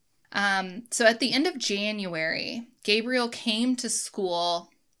 So at the end of January, Gabriel came to school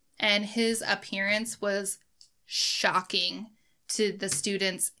and his appearance was shocking to the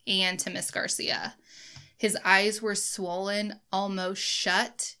students and to Miss Garcia. His eyes were swollen almost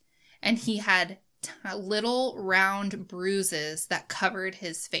shut, and he had little round bruises that covered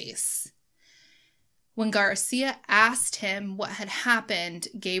his face. When Garcia asked him what had happened,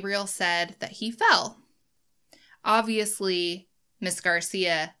 Gabriel said that he fell. Obviously, Miss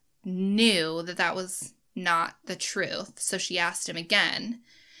Garcia knew that that was not the truth, so she asked him again.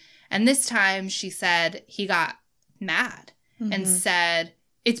 And this time she said he got mad and said,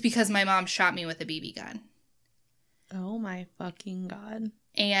 "It's because my mom shot me with a BB gun." Oh my fucking God.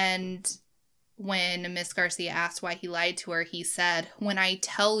 And when Miss Garcia asked why he lied to her, he said, "When I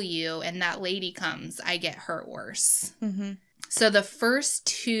tell you and that lady comes, I get hurt worse." So the first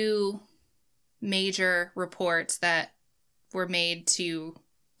two major reports that were made to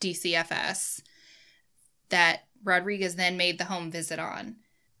DCFS that Rodriguez then made the home visit on,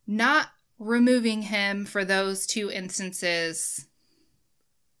 not removing him for those two instances,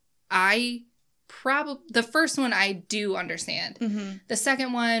 the first one I do understand. The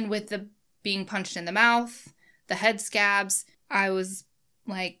second one with the being punched in the mouth, the head scabs, I was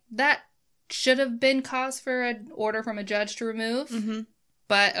like, that should have been cause for an order from a judge to remove.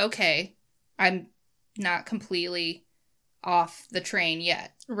 But okay, I'm not completely off the train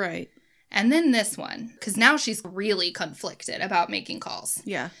yet. Right. And then this one, because now she's really conflicted about making calls.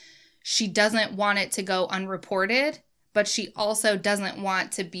 Yeah. She doesn't want it to go unreported, but she also doesn't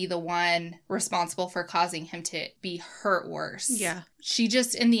want to be the one responsible for causing him to be hurt worse. Yeah. She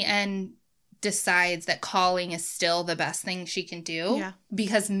just, in the end, decides that calling is still the best thing she can do. Yeah.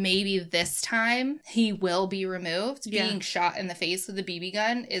 Because maybe this time he will be removed. Being shot in the face with a BB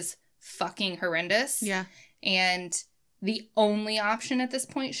gun is fucking horrendous. Yeah. And The only option at this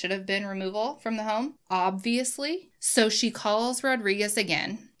point should have been removal from the home, obviously. So she calls Rodriguez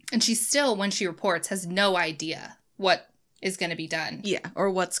again, and she still, when she reports, has no idea what is going to be done. Yeah, or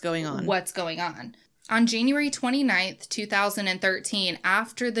what's going on. On January 29th, 2013,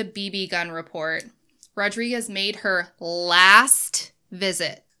 after the BB gun report, Rodriguez made her last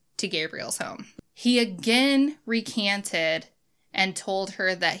visit to Gabriel's home. He again recanted and told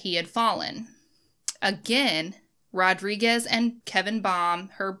her that he had fallen. Again, Rodriguez and Kevin Baum,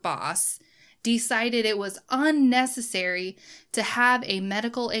 her boss, decided it was unnecessary to have a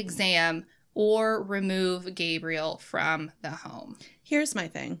medical exam or remove Gabriel from the home. Here's my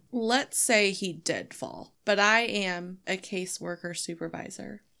thing. Let's say he did fall, but I am a caseworker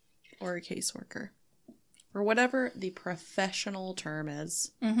supervisor or a caseworker or whatever the professional term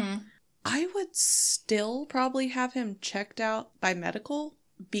is. Mm-hmm. I would still probably have him checked out by medical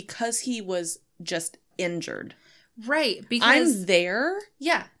because he was just injured. Right. Because I'm there.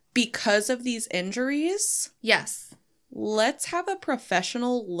 Yeah. Because of these injuries. Yes. Let's have a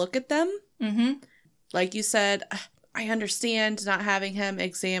professional look at them. Mm-hmm. Like you said, I understand not having him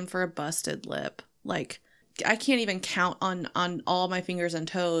exam for a busted lip. Like, I can't even count on all my fingers and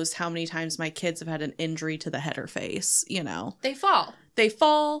toes how many times my kids have had an injury to the head or face, you know. They fall.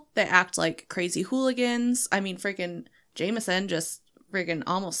 They act like crazy hooligans. I mean, freaking Jameson just freaking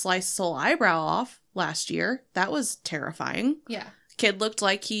almost sliced his whole eyebrow off last year. That was terrifying. Yeah. Kid looked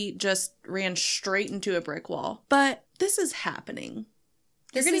like he just ran straight into a brick wall. But this is happening.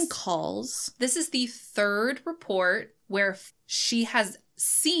 They're getting calls. This is the third report where she has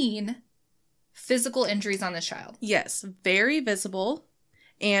seen physical injuries on the child. Yes, very visible.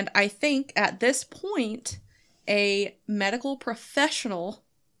 And I think at this point, a medical professional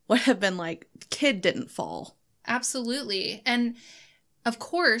would have been like, kid didn't fall. Absolutely. And of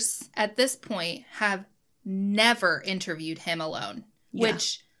course, at this point, have never interviewed him alone,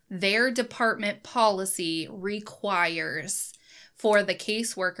 which their department policy requires for the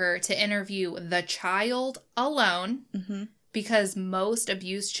caseworker to interview the child alone, because most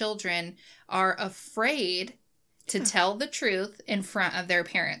abused children are afraid to tell the truth in front of their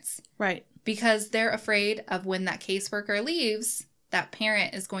parents. Right. Because they're afraid of when that caseworker leaves, that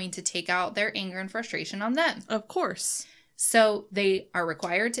parent is going to take out their anger and frustration on them. Of course. So they are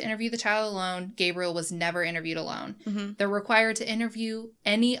required to interview the child alone. Gabriel was never interviewed alone. Mm-hmm. They're required to interview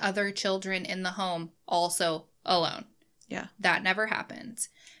any other children in the home also alone. Yeah. That never happened.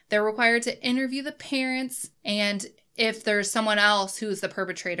 They're required to interview the parents, and if there's someone else who's the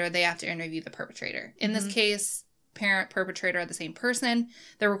perpetrator, they have to interview the perpetrator. In this case, parent, perpetrator are the same person.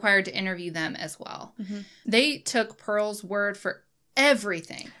 They're required to interview them as well. They took Pearl's word for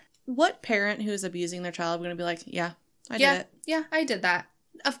everything. What parent who's abusing their child is going to be like, yeah, I did it? Yeah, I did that.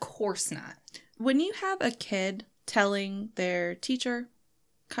 Of course not. When you have a kid telling their teacher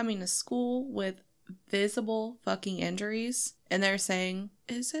coming to school with visible fucking injuries and they're saying,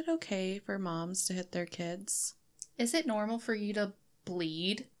 is it okay for moms to hit their kids? Is it normal for you to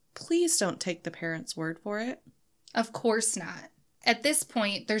bleed? Please don't take the parent's word for it. Of course not. At this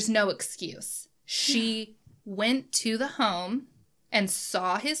point, there's no excuse. She went to the home and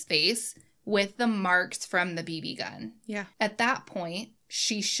saw his face with the marks from the BB gun. Yeah. At that point,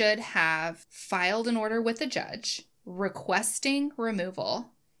 she should have filed an order with the judge requesting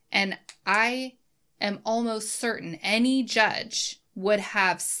removal. And I am almost certain any judge would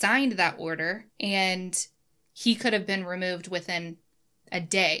have signed that order and he could have been removed within a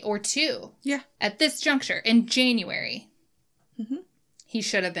day or two. Yeah. At this juncture, in January, he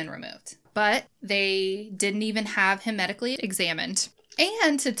should have been removed. But they didn't even have him medically examined.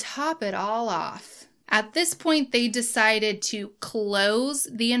 And to top it all off, at this point, they decided to close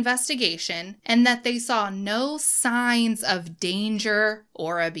the investigation and that they saw no signs of danger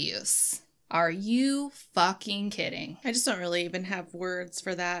or abuse. Are you fucking kidding? I just don't really even have words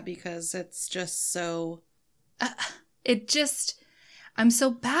for that because it's just so... I'm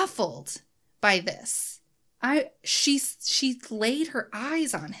so baffled by this. She laid her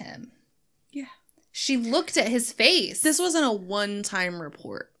eyes on him. Yeah. She looked at his face. This wasn't a one-time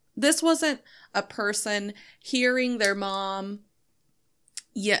report. This wasn't a person hearing a mom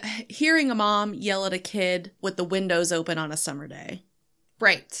yell at a kid with the windows open on a summer day.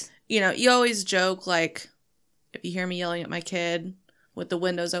 Right. You know, you always joke like, if you hear me yelling at my kid with the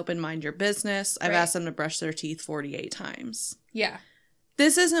windows open, mind your business. I've asked them to brush their teeth 48 times. Yeah.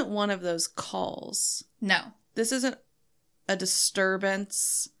 This isn't one of those calls. No. This isn't a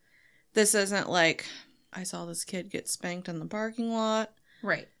disturbance. This isn't like, I saw this kid get spanked in the parking lot.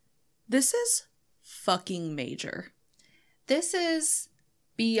 Right. This is fucking major. This is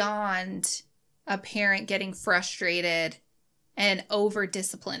beyond a parent getting frustrated and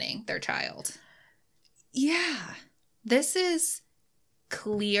over-disciplining their child. Yeah. This is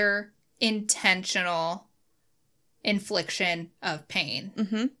clear, intentional infliction of pain.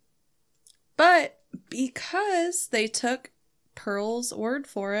 Mm-hmm. But because they took Pearl's word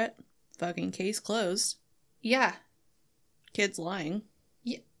for it, fucking case closed. Yeah. Kid's lying.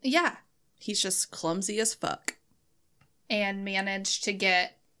 Yeah. He's just clumsy as fuck. And managed to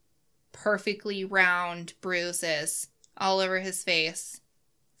get perfectly round bruises all over his face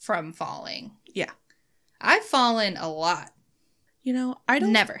from falling. Yeah. I've fallen a lot. You know, I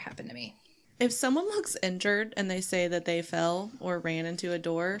don't... Never happened to me. If someone looks injured and they say that they fell or ran into a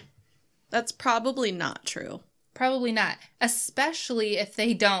door, that's probably not true. Probably not. Especially if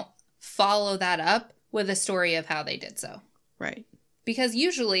they don't follow that up with a story of how they did so. Right. Because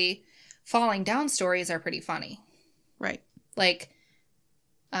usually falling down stories are pretty funny. Right. Like,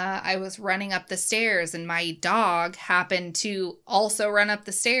 I was running up the stairs and my dog happened to also run up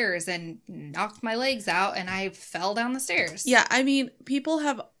the stairs and knocked my legs out and I fell down the stairs. Yeah, I mean, people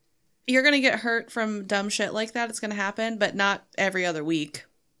have... You're going to get hurt from dumb shit like that. It's going to happen, but not every other week.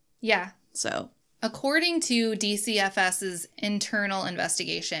 Yeah. So... According to DCFS's internal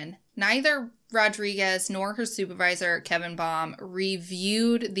investigation, neither Rodriguez nor her supervisor, Kevin Baum,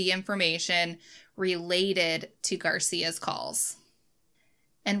 reviewed the information related to Garcia's calls.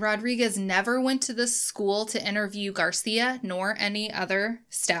 And Rodriguez never went to the school to interview Garcia nor any other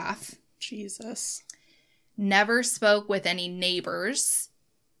staff. Jesus. Never spoke with any neighbors,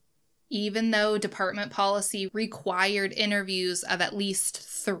 even though department policy required interviews of at least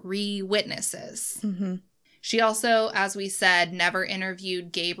 3 witnesses. Mm-hmm. She also, as we said, never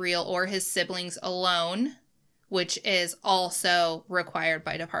interviewed Gabriel or his siblings alone, which is also required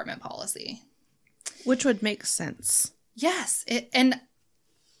by department policy. Which would make sense. Yes. And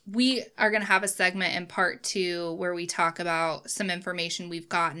we are going to have a segment in part 2 where we talk about some information we've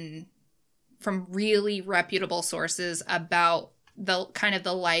gotten from really reputable sources about the kind of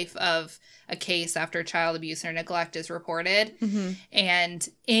the life of a case after child abuse or neglect is reported. Mm-hmm. And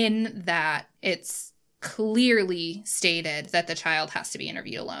in that, it's clearly stated that the child has to be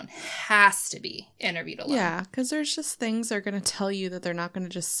interviewed alone. Has to be interviewed alone. Yeah, because there's just things they're going to tell you that they're not going to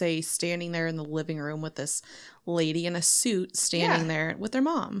just say standing there in the living room with this lady in a suit standing there with their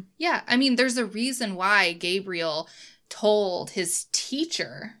mom. Yeah, I mean, there's a reason why Gabriel told his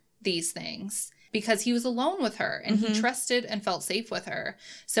teacher these things. Because he was alone with her and he trusted and felt safe with her.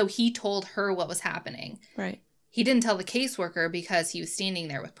 So he told her what was happening. Right. He didn't tell the caseworker because he was standing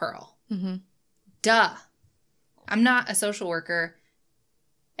there with Pearl. Mm-hmm. Duh. I'm not a social worker.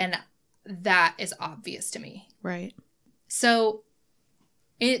 And that is obvious to me. Right. So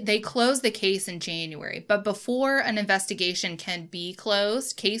they closed the case in January. But before an investigation can be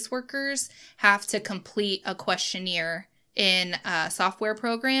closed, caseworkers have to complete a questionnaire in a software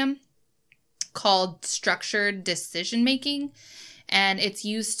program called structured decision making, and it's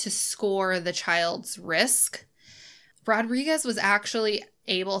used to score the child's risk. Rodriguez was actually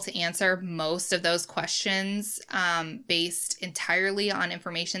able to answer most of those questions based entirely on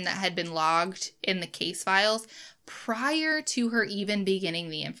information that had been logged in the case files prior to her even beginning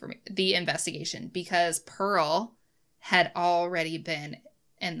the investigation, because Pearl had already been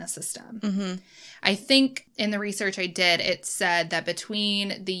in the system. Mm-hmm. I think in the research I did, it said that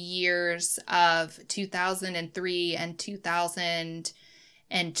between the years of 2003 and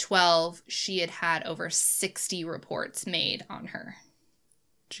 2012, she had had over 60 reports made on her.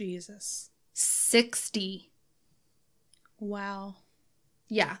 Jesus. 60. Wow.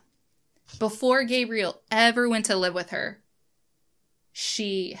 Yeah. Before Gabriel ever went to live with her,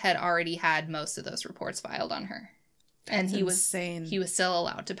 she had already had most of those reports filed on her. And That's he insane. was still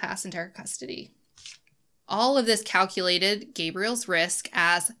allowed to pass into her custody. All of this calculated Gabriel's risk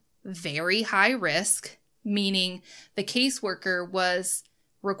as very high risk, meaning the caseworker was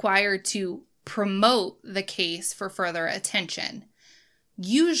required to promote the case for further attention.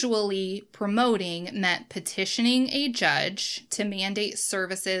 Usually, promoting meant petitioning a judge to mandate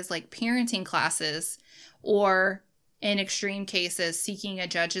services like parenting classes, or in extreme cases, seeking a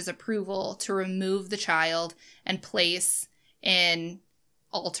judge's approval to remove the child and place in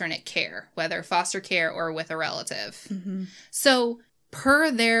alternate care, whether foster care or with a relative. Mm-hmm. So, per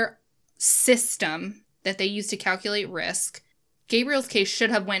their system that they use to calculate risk, Gabriel's case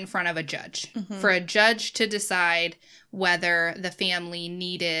should have went in front of a judge for a judge to decide whether the family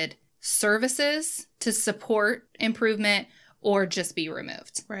needed services to support improvement or just be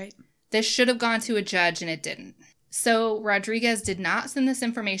removed. Right. This should have gone to a judge and it didn't. So Rodriguez did not send this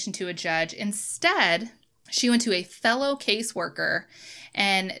information to a judge. Instead, She went to a fellow caseworker,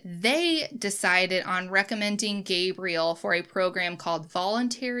 and they decided on recommending Gabriel for a program called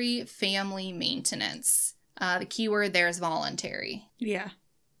Voluntary Family Maintenance. The keyword there is voluntary. Yeah.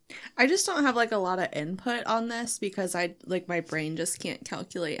 I just don't have like a lot of input on this because my brain just can't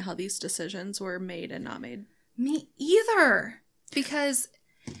calculate how these decisions were made and not made. Me either. Because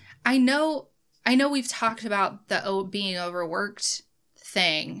I know we've talked about the being overworked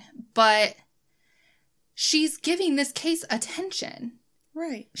thing, but she's giving this case attention.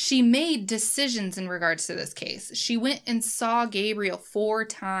 Right. She made decisions in regards to this case. She went and saw Gabriel 4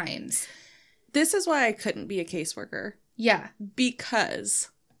 times. This is why I couldn't be a caseworker. Yeah. Because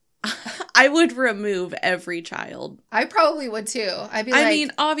I would remove every child. I probably would too. I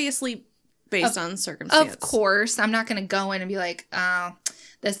mean, obviously based on circumstance. Of course. I'm not going to go in and be like, oh,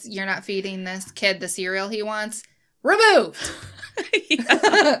 you're not feeding this kid the cereal he wants. Removed.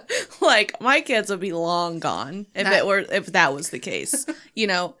 Yeah. Like, my kids would be long gone if that was the case. You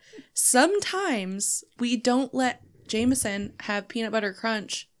know, sometimes we don't let Jameson have peanut butter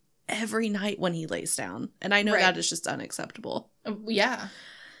crunch every night when he lays down. And I know that is just unacceptable. Yeah.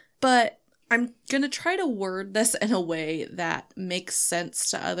 But I'm going to try to word this in a way that makes sense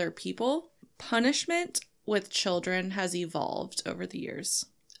to other people. Punishment with children has evolved over the years.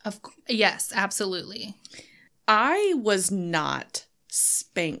 Yes, absolutely. I was not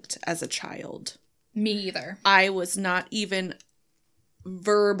spanked as a child. Me either. I was not even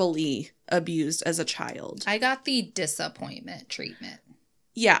verbally abused as a child. I got the disappointment treatment.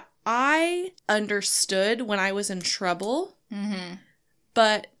 Yeah, I understood when I was in trouble,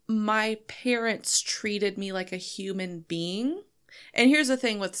 but my parents treated me like a human being. And here's the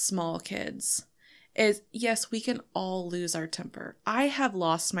thing with small kids is, yes, we can all lose our temper. I have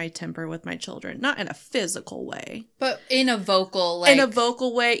lost my temper with my children, not in a physical way. But in a vocal, In a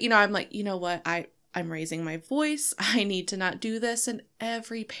vocal way, you know, I'm like, you know what, I'm raising my voice. I need to not do this. And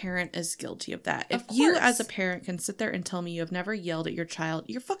every parent is guilty of that. If you as a parent can sit there and tell me you have never yelled at your child,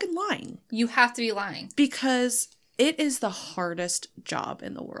 you're fucking lying. You have to be lying. Because it is the hardest job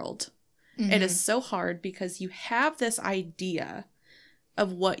in the world. Mm-hmm. It is so hard because you have this idea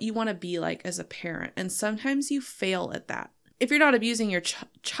of what you want to be like as a parent. And sometimes you fail at that. If you're not abusing your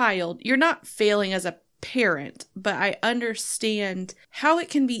child, you're not failing as a parent, but I understand how it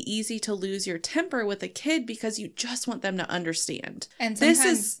can be easy to lose your temper with a kid because you just want them to understand. And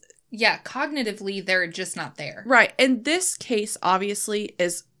sometimes, cognitively, they're just not there. Right. And this case obviously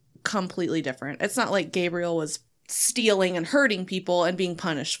is completely different. It's not like Gabriel was stealing and hurting people and being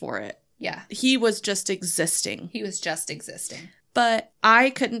punished for it. Yeah. He was just existing. But I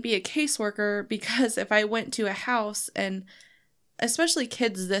couldn't be a caseworker because if I went to a house and especially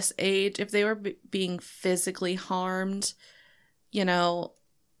kids this age, if they were being physically harmed, you know,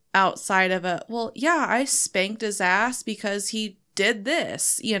 outside of I spanked his ass because he did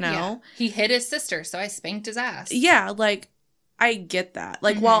this, you know. Yeah. He hit his sister, so I spanked his ass. Yeah, like, I get that.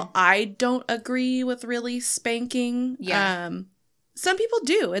 Like, while I don't agree with really spanking, some people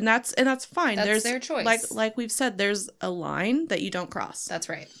do, and that's fine. There's their choice. Like we've said, there's a line that you don't cross. That's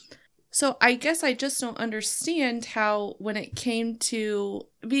right. So I guess I just don't understand how when it came to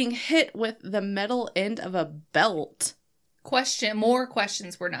being hit with the metal end of a belt. More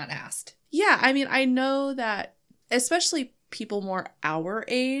questions were not asked. Yeah, I mean, I know that especially people more our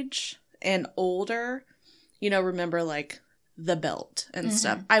age and older, you know, remember like the belt and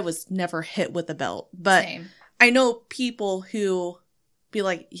stuff. I was never hit with a belt, but same. I know people who be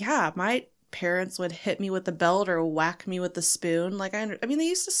like, yeah, my parents would hit me with the belt or whack me with the spoon. Like, I mean, they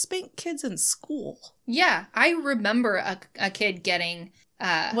used to spank kids in school. Yeah, I remember a kid getting...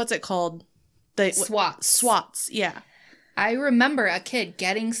 what's it called? Swats. Swats, yeah. I remember a kid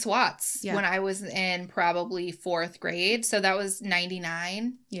getting swats when I was in probably 4th grade. So that was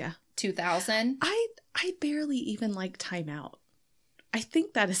 99. Yeah. 2000. I barely even like timeout. I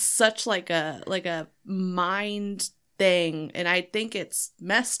think that is such like a mind thing, and I think it's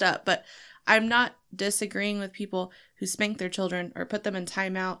messed up, but I'm not disagreeing with people who spank their children or put them in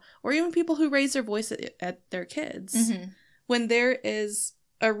timeout, or even people who raise their voice at their kids. When there is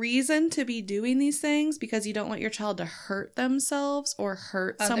a reason to be doing these things because you don't want your child to hurt themselves or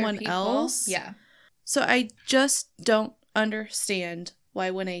hurt someone else. Yeah. So I just don't understand why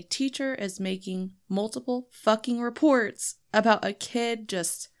when a teacher is making multiple fucking reports about a kid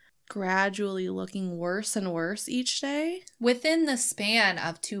just gradually looking worse and worse each day. Within the span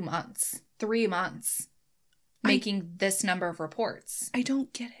of 2 months, 3 months, making this number of reports. I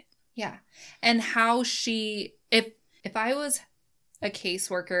don't get it. Yeah. And how if I was a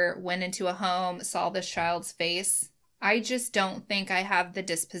caseworker, went into a home, saw this child's face, I just don't think I have the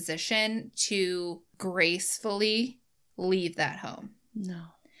disposition to gracefully leave that home. No.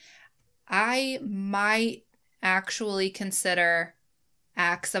 I might actually consider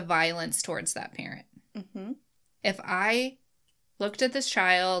acts of violence towards that parent. Mm-hmm. If I looked at this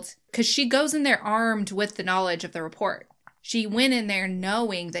child, because she goes in there armed with the knowledge of the report. She went in there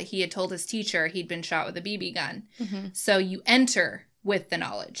knowing that he had told his teacher he'd been shot with a BB gun. Mm-hmm. So you enter with the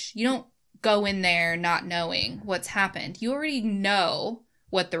knowledge. You don't go in there not knowing what's happened. You already know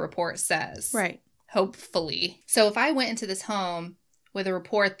what the report says. Right. Hopefully. So if I went into this home with a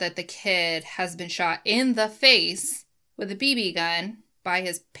report that the kid has been shot in the face with a BB gun by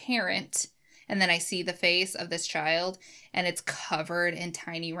his parent, and then I see the face of this child and it's covered in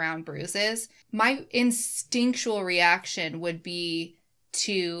tiny round bruises, my instinctual reaction would be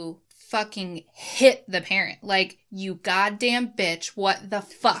to fucking hit the parent. Like, you goddamn bitch, what the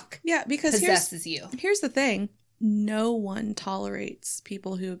fuck Yeah, because possesses you? here's the thing. No one tolerates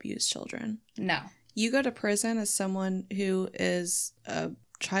people who abuse children. No. You go to prison as someone who is a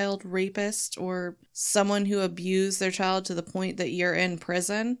child rapist or someone who abused their child to the point that you're in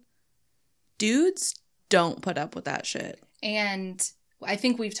prison. Dudes don't put up with that shit. And I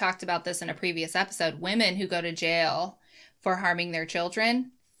think we've talked about this in a previous episode. Women who go to jail for harming their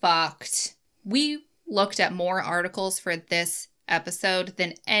children, fucked. We looked at more articles for this episode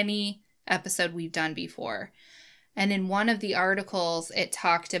than any episode we've done before. And in one of the articles, it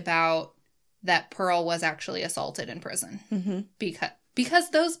talked about that Pearl was actually assaulted in prison. Mm-hmm. Because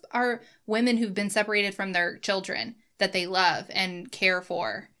those are women who've been separated from their children that they love and care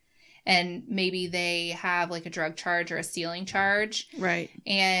for. And maybe they have like a drug charge or a stealing charge. Right.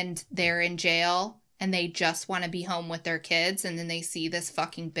 And they're in jail and they just want to be home with their kids. And then they see this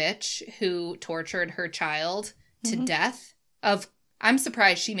fucking bitch who tortured her child to death. I'm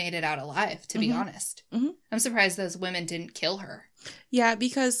surprised she made it out alive, to be honest. Mm-hmm. I'm surprised those women didn't kill her. Yeah,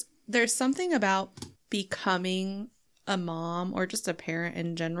 because there's something about becoming a mom or just a parent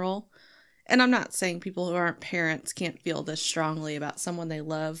in general. And I'm not saying people who aren't parents can't feel this strongly about someone they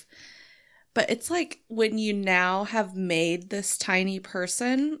love. But it's like when you now have made this tiny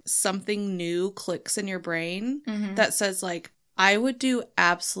person, something new clicks in your brain that says like, I would do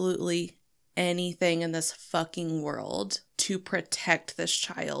absolutely anything in this fucking world to protect this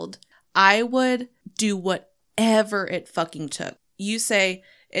child. I would do whatever it fucking took. You say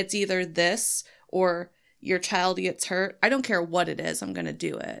it's either this or your child gets hurt. I don't care what it is. I'm going to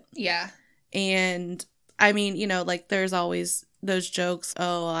do it. Yeah. And I mean, you know, like there's always those jokes.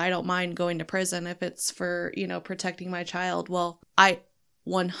 Oh, I don't mind going to prison if it's for, you know, protecting my child. Well, I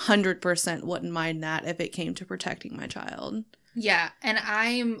 100% wouldn't mind that if it came to protecting my child. Yeah. And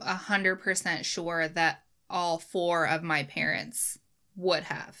I'm 100% sure that all 4 of my parents would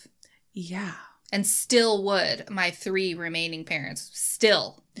have. Yeah. And still would. My 3 remaining parents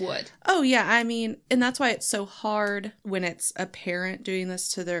still would. Oh, yeah. I mean, and that's why it's so hard when it's a parent doing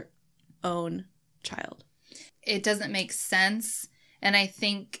this to their own child. It doesn't make sense. And I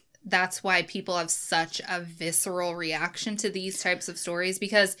think that's why people have such a visceral reaction to these types of stories,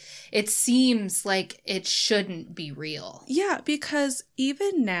 because it seems like it shouldn't be real. Yeah, because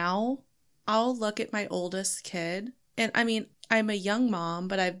even now, I'll look at my oldest kid, and I mean, I'm a young mom,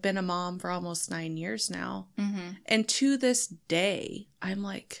 but I've been a mom for almost 9 years now. Mm-hmm. And to this day, I'm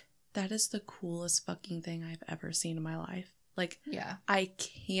like, that is the coolest fucking thing I've ever seen in my life. Like, yeah, I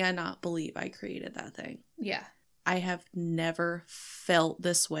cannot believe I created that thing. Yeah. I have never felt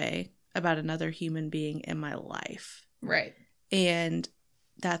this way about another human being in my life. Right. And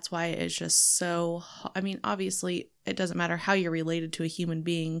that's why it's just so, I mean, obviously, it doesn't matter how you're related to a human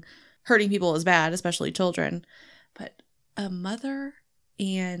being. Hurting people is bad, especially children. But a mother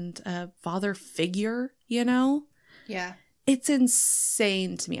and a father figure, you know? Yeah. It's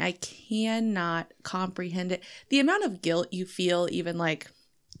insane to me. I cannot comprehend it. The amount of guilt you feel, even like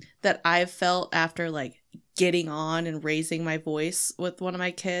that I've felt after like getting on and raising my voice with one of my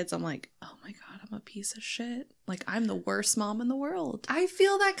kids. I'm like, oh my God, I'm a piece of shit. Like, I'm the worst mom in the world. I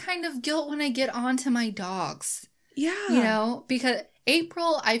feel that kind of guilt when I get on to my dogs. Yeah. You know, because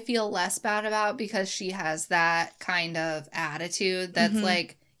April, I feel less bad about because she has that kind of attitude that's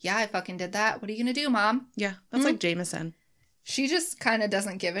like, yeah, I fucking did that. What are you going to do, Mom? Yeah. That's like Jameson. She just kind of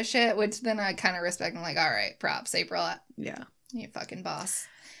doesn't give a shit, which then I kind of respect. I'm like, all right, props, April. Yeah. You fucking boss.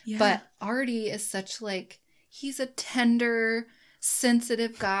 Yeah. But Artie is such like, he's a tender,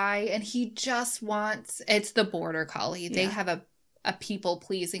 sensitive guy, and he just wants, it's the border collie. They have a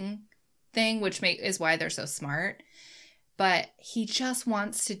people-pleasing thing, which is why they're so smart. But he just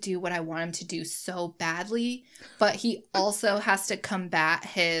wants to do what I want him to do so badly. But he also has to combat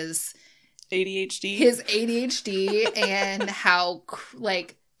his ADHD and how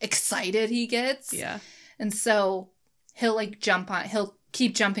like excited he gets. Yeah. And so he'll like he'll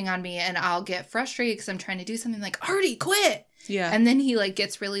keep jumping on me, and I'll get frustrated because I'm trying to do something like, Artie, quit. Yeah. And then he like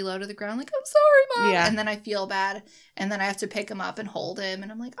gets really low to the ground, like, I'm sorry, Mom. Yeah. And then I feel bad. And then I have to pick him up and hold him.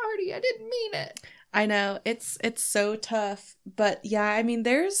 And I'm like, Artie, I didn't mean it. I know. It's so tough. But yeah, I mean,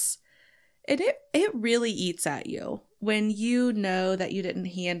 it really eats at you when you know that you didn't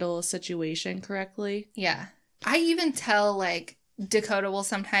handle a situation correctly. Yeah. I even tell like Dakota will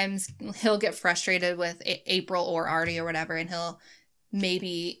sometimes, he'll get frustrated with April or Artie or whatever, and he'll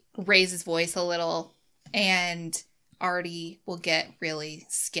maybe raise his voice a little, and Artie will get really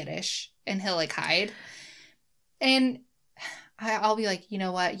skittish and he'll like hide. And I'll be like, you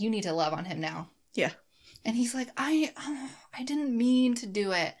know what? You need to love on him now. Yeah. And he's like, I didn't mean to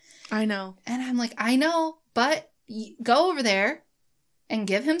do it. I know. And I'm like, I know, but go over there and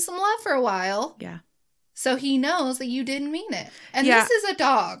give him some love for a while. Yeah. So he knows that you didn't mean it. And Yeah. this is a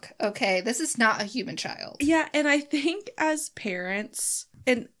dog, okay? This is not a human child. Yeah, and I think as parents,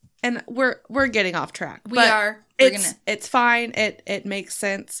 and we're getting off track. We are. We're It's fine. It makes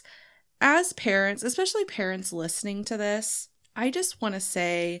sense. As parents, especially parents listening to this, I just want to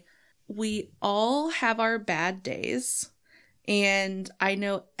say we all have our bad days. And I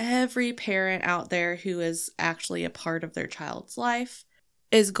know every parent out there who is actually a part of their child's life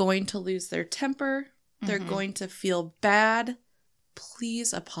is going to lose their temper. They're going to feel bad.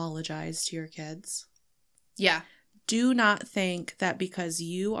 Please apologize to your kids. Yeah. Do not think that because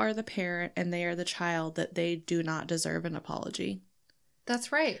you are the parent and they are the child that they do not deserve an apology.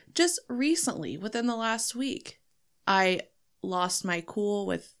 That's right. Just recently, within the last week, I lost my cool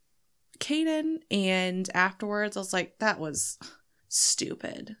with Caden, and afterwards I was like, that was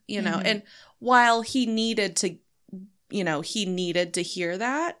stupid, and while he needed to hear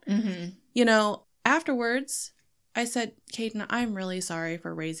that, afterwards I said, Caden, I'm really sorry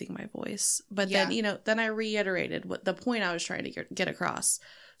for raising my voice. But then I reiterated what the point I was trying to get across.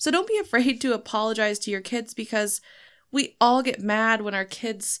 So don't be afraid to apologize to your kids, because we all get mad when our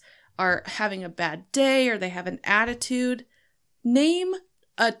kids are having a bad day or they have an attitude. Name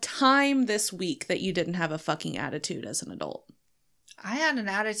a time this week that you didn't have a fucking attitude as an adult. I had an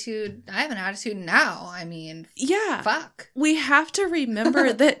attitude. I have an attitude now. I mean, yeah. Fuck. We have to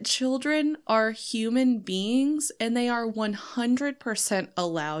remember that children are human beings, and they are 100%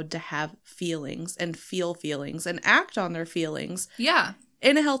 allowed to have feelings and feel feelings and act on their feelings. Yeah.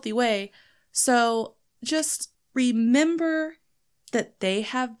 In a healthy way. So just remember that they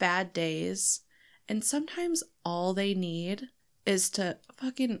have bad days, and sometimes all they need is to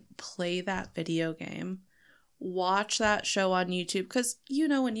fucking play that video game. Watch that show on YouTube, because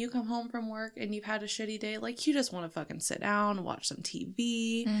when you come home from work and you've had a shitty day, like, you just want to fucking sit down, watch some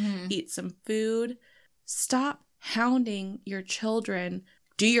TV, eat some food. Stop hounding your children.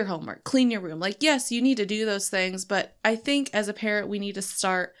 Do your homework, clean your room. Like, yes, you need to do those things, but I think as a parent we need to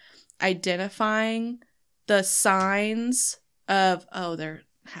start identifying the signs of, oh, they're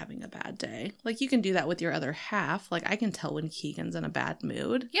having a bad day. Like, you can do that with your other half. Like, I can tell when Keegan's in a bad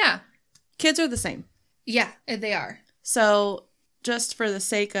mood. Yeah. Kids are the same. Yeah, they are. So just for the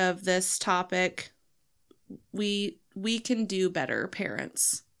sake of this topic, we can do better,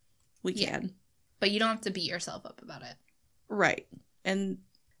 parents. We can. But you don't have to beat yourself up about it. Right. And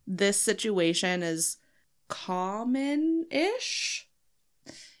this situation is common-ish,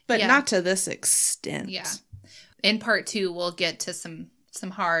 but not to this extent. Yeah. In part 2, we'll get to some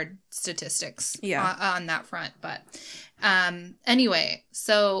hard statistics on that front. But anyway,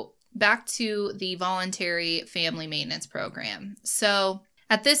 so back to the voluntary family maintenance program. So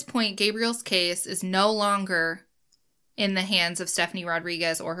at this point, Gabriel's case is no longer in the hands of Stephanie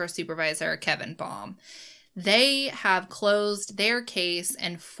Rodriguez or her supervisor, Kevin Baum. They have closed their case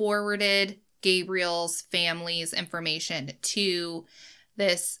and forwarded Gabriel's family's information to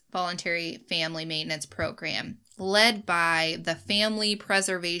this voluntary family maintenance program led by the Family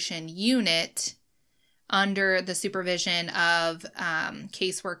Preservation Unit under the supervision of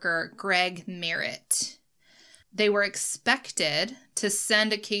caseworker Greg Merritt. They were expected to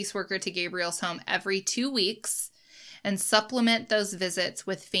send a caseworker to Gabriel's home every 2 weeks and supplement those visits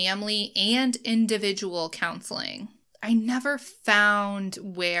with family and individual counseling. I never found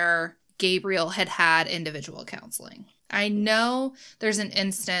where Gabriel had individual counseling. I know there's an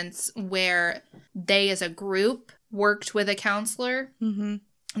instance where they as a group worked with a counselor,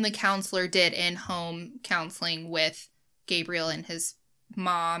 and the counselor did in-home counseling with Gabriel and his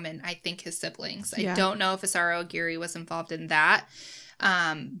mom and I think his siblings. I don't know if Asaro Aguirre was involved in that.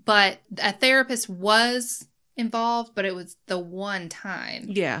 But a therapist was involved, but it was the one time.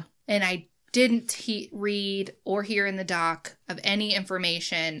 Yeah. And I didn't read or hear in the doc of any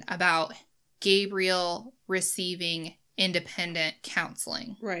information about Gabriel receiving independent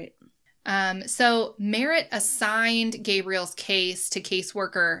counseling. Right. So Merritt assigned Gabriel's case to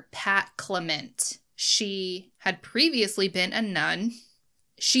caseworker Pat Clement. She had previously been a nun.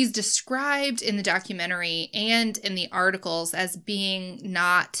 She's described in the documentary and in the articles as being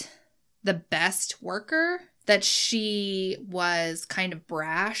not the best worker, that she was kind of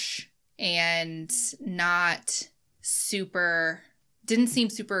brash and didn't seem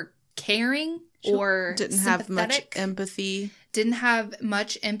super caring or didn't sympathetic. have much empathy. Didn't have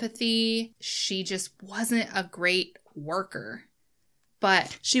much empathy. She just wasn't a great worker.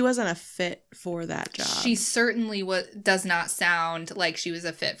 But she wasn't a fit for that job. She certainly does not sound like she was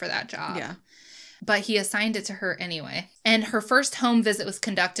a fit for that job. Yeah. But he assigned it to her anyway. And her first home visit was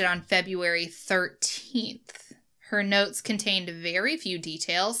conducted on February 13th. Her notes contained very few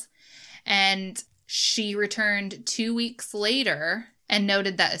details. And she returned 2 weeks later and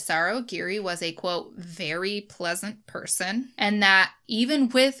noted that Isaro Aguirre was a, quote, very pleasant person, and that even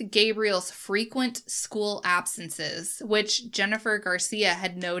with Gabriel's frequent school absences, which Jennifer Garcia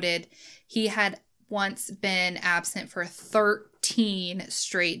had noted he had once been absent for 13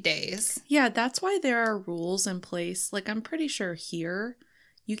 straight days. Yeah, that's why there are rules in place. Like, I'm pretty sure here,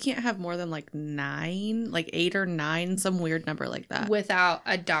 you can't have more than 9, 8 or 9, some weird number like that. Without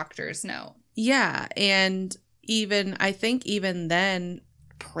a doctor's note. Yeah, and I think even then,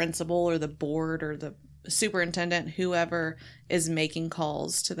 principal or the board or the superintendent, whoever is making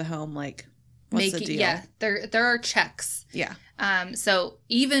calls to the home, what's the deal? Yeah, there are checks. Yeah. So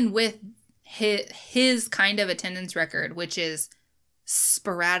even with his kind of attendance record, which is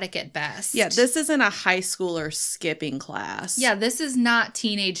sporadic at best. Yeah, this isn't a high schooler skipping class. Yeah, this is not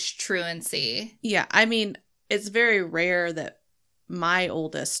teenage truancy. Yeah, I mean, it's very rare that my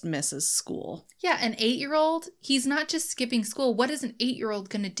oldest misses school. Yeah, an 8-year-old, he's not just skipping school. What is an 8-year-old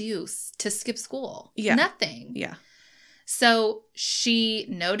going to do to skip school? Yeah. Nothing. Yeah. So she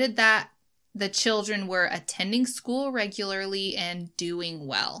noted that the children were attending school regularly and doing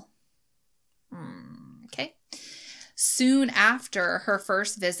well. Okay. Soon after her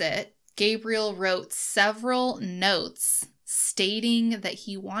first visit, Gabriel wrote several notes stating that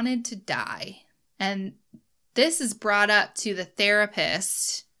he wanted to die. And this is brought up to the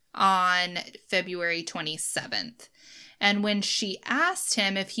therapist on February 27th. And when she asked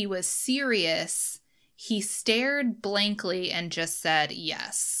him if he was serious, he stared blankly and just said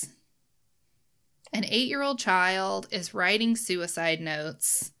yes. An 8-year-old child is writing suicide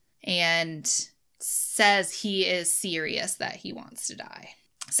notes and says he is serious that he wants to die.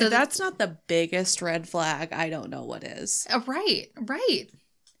 So that's not the biggest red flag. I don't know what is. Right.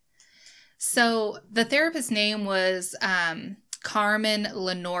 So the therapist's name was Carmen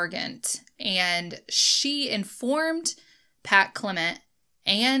Lenorgant, and she informed Pat Clement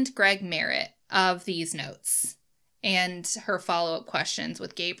and Greg Merritt of these notes and her follow-up questions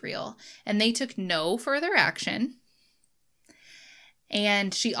with Gabriel, and they took no further action.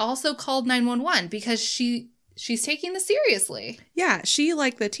 And she also called 911 because she's taking this seriously. Yeah, she,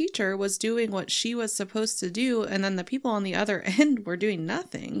 like the teacher, was doing what she was supposed to do, and then the people on the other end were doing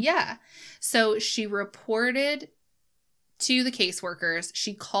nothing. Yeah. So she reported to the caseworkers.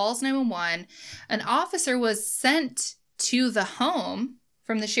 She calls 911. An officer was sent to the home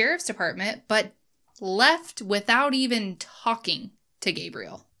from the sheriff's department, but left without even talking to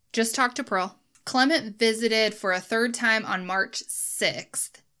Gabriel. Just talked to Pearl. Clement visited for a third time on March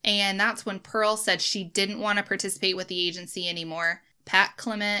 6th. And that's when Pearl said she didn't want to participate with the agency anymore. Pat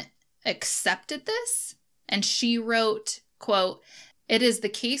Clement accepted this, and she wrote, quote, "It is the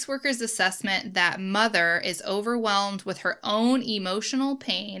caseworker's assessment that mother is overwhelmed with her own emotional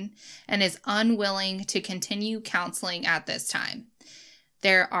pain and is unwilling to continue counseling at this time.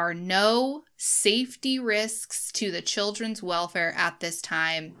 There are no safety risks to the children's welfare at this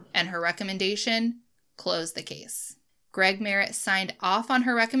time, and her recommendation, close the case." Greg Merritt signed off on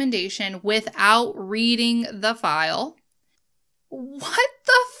her recommendation without reading the file. What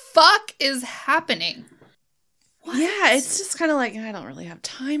the fuck is happening? What? Yeah, it's just kind of like, I don't really have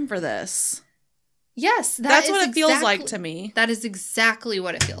time for this. Yes, that's what it feels like to me. That is exactly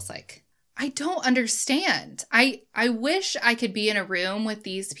what it feels like. I don't understand. I wish I could be in a room with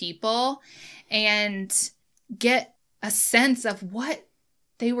these people and get a sense of what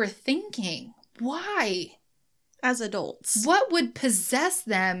they were thinking. Why? As adults. What would possess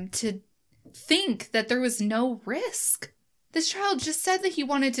them to think that there was no risk? This child just said that he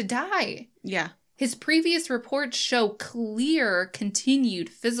wanted to die. Yeah. His previous reports show clear continued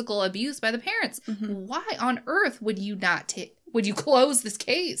physical abuse by the parents. Mm-hmm. Why on earth would you close this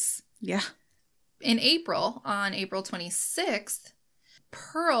case? Yeah. in April, on April 26th,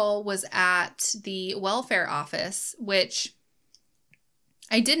 Pearl was at the welfare office, which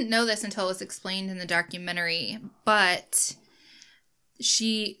I didn't know this until it was explained in the documentary, but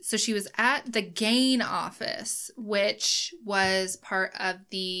she was at the Gain office, which was part of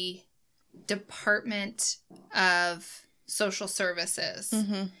the Department of Social Services.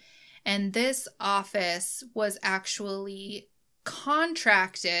 Mm-hmm. And this office was actually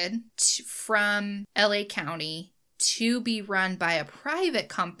contracted from LA County to be run by a private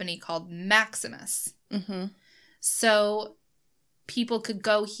company called Maximus. Mm-hmm. So people could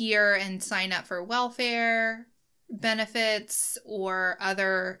go here and sign up for welfare benefits or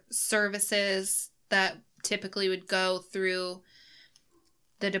other services that typically would go through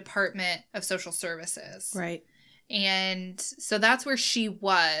the Department of Social Services. Right. And so that's where she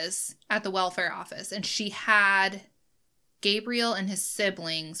was at the welfare office. And she had Gabriel and his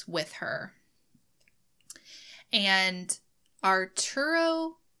siblings with her. And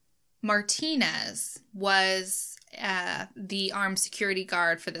Arturo Martinez was the armed security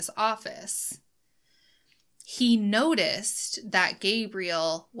guard for this office. He noticed that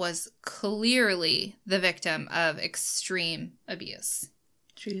Gabriel was clearly the victim of extreme abuse.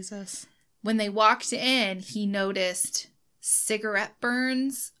 Jesus. When they walked in, he noticed cigarette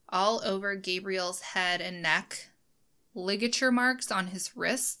burns all over Gabriel's head and neck, ligature marks on his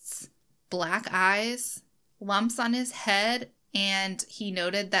wrists, black eyes, lumps on his head, and he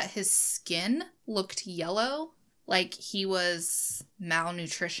noted that his skin looked yellow, like he was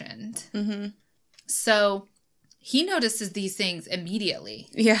malnutritioned. Mm-hmm. So he notices these things immediately.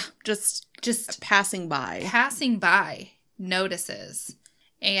 Yeah, just passing by. Passing by notices.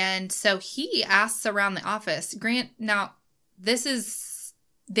 And so he asks around the office, now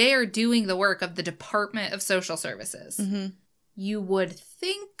they are doing the work of the Department of Social Services. Mm-hmm. You would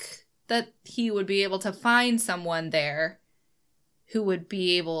think that he would be able to find someone there who would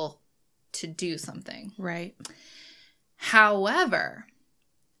be able to do something. Right. However,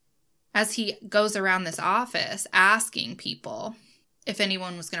 as he goes around this office asking people if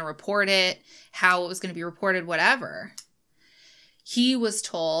anyone was going to report it, how it was going to be reported, whatever, he was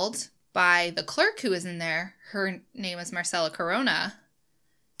told by the clerk who was in there, her name is Marcela Corona,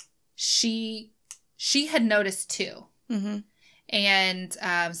 she had noticed too. Mm-hmm. And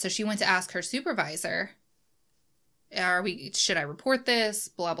so she went to ask her supervisor, should I report this?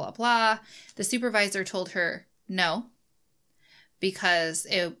 Blah, blah, blah. The supervisor told her no, because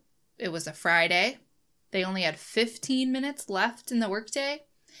it was a Friday. They only had 15 minutes left in the workday,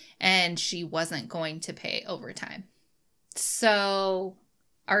 and she wasn't going to pay overtime. So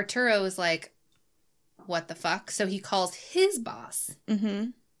Arturo was like, what the fuck? So he calls his boss. Mm-hmm.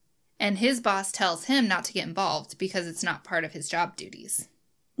 And his boss tells him not to get involved because it's not part of his job duties.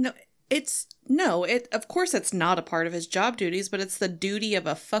 Of course it's not a part of his job duties, but it's the duty of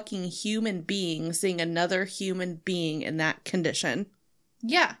a fucking human being seeing another human being in that condition.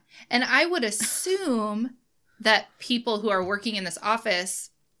 Yeah. And I would assume that people who are working in this office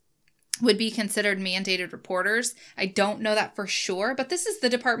would be considered mandated reporters. I don't know that for sure, but this is the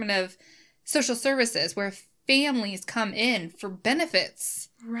Department of Social Services where families come in for benefits.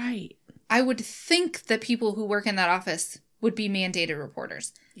 Right. I would think that people who work in that office would be mandated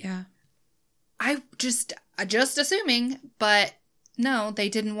reporters. Yeah. I just assuming, but no, they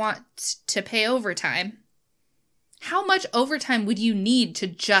didn't want to pay overtime. How much overtime would you need to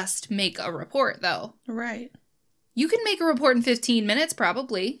just make a report, though? Right. You can make a report in 15 minutes,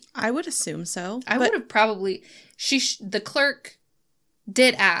 probably. I would assume so. I would have probably... the clerk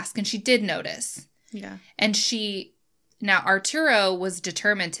did ask, and she did notice. Yeah. And now Arturo was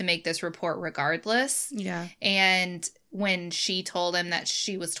determined to make this report regardless. Yeah. And when she told him that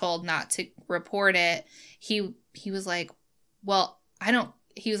she was told not to report it, he was like, well,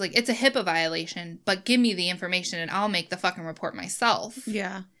 he was like, it's a HIPAA violation, but give me the information and I'll make the fucking report myself.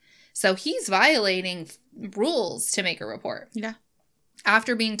 Yeah. So he's violating rules to make a report. Yeah.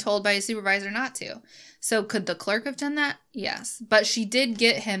 After being told by his supervisor not to. So could the clerk have done that? Yes. But she did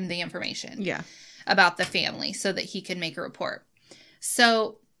get him the information. Yeah. About the family so that he could make a report.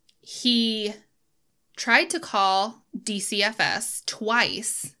 So he tried to call DCFS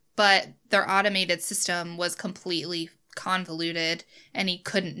twice, but their automated system was completely convoluted and he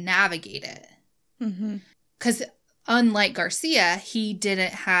couldn't navigate it. Mm-hmm. Because unlike Garcia, he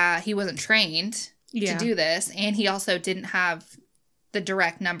wasn't trained to do this, and he also didn't have the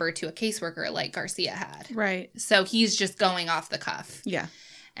direct number to a caseworker like Garcia had. Right. So he's just going off the cuff. Yeah.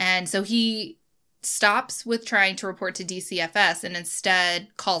 And so he stops with trying to report to DCFS and instead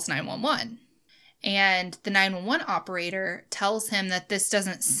calls 911. And the 911 operator tells him that this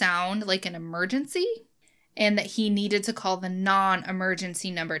doesn't sound like an emergency and that he needed to call the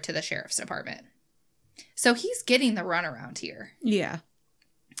non-emergency number to the sheriff's department. So he's getting the runaround here. Yeah.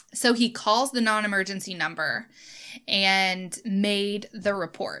 So he calls the non-emergency number and made the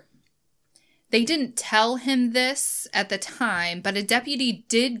report. They didn't tell him this at the time, but a deputy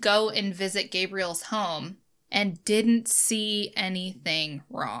did go and visit Gabriel's home and didn't see anything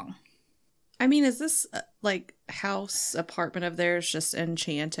wrong. I mean, is this, house apartment of theirs just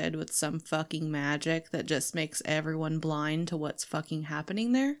enchanted with some fucking magic that just makes everyone blind to what's fucking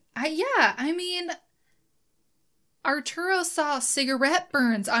happening there? I mean, Arturo saw cigarette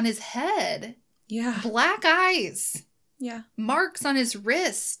burns on his head. Yeah. Black eyes. Yeah. Marks on his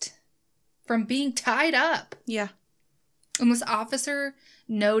wrist from being tied up. Yeah. And this officer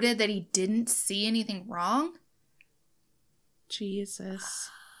noted that he didn't see anything wrong. Jesus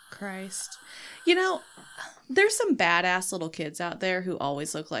Christ. You know, there's some badass little kids out there who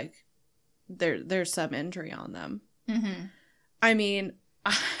always look like there's some injury on them. Mm-hmm. I mean,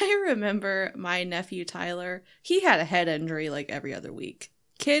 I remember my nephew Tyler. He had a head injury like every other week.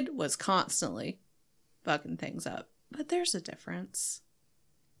 Kid was constantly fucking things up. But there's a difference.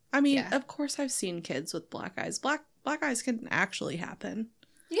 I mean, Of course I've seen kids with black eyes. Black eyes can actually happen.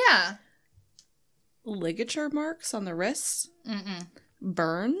 Yeah. Ligature marks on the wrists. Mm-mm.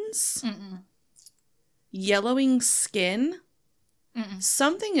 Burns. Mm-mm. Yellowing skin. Mm-mm.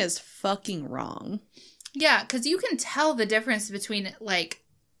 Something is fucking wrong. Yeah, because you can tell the difference between, like,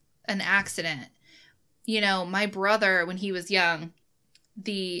 an accident. You know, my brother, when he was young,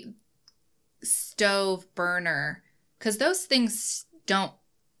 the stove burner, because those things don't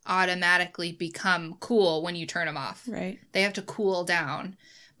automatically become cool when you turn them off. Right. They have to cool down.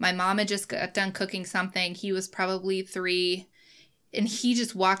 My mom had just got done cooking something. He was probably 3, and he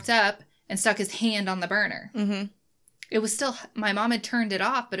just walked up and stuck his hand on the burner. Mm-hmm. It was still, my mom had turned it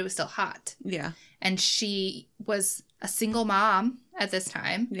off, but it was still hot. Yeah. And she was a single mom at this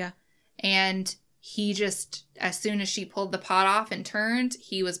time. Yeah. And he just, as soon as she pulled the pot off and turned,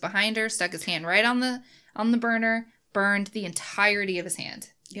 he was behind her, stuck his hand right on the burner, burned the entirety of his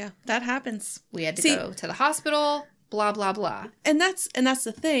hand. Yeah, that happens. We had to go to the hospital, blah, blah, blah. And that's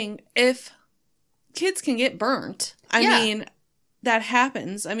the thing. If kids can get burnt, I mean, that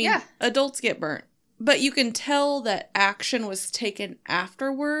happens. I mean, adults get burnt. But you can tell that action was taken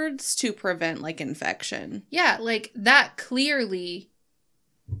afterwards to prevent, like, infection. Yeah, like, that clearly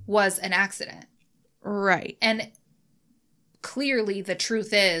was an accident. Right. And clearly the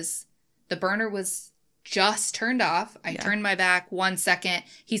truth is the burner was just turned off. I turned my back 1 second.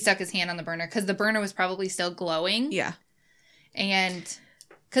 He stuck his hand on the burner because the burner was probably still glowing. Yeah. And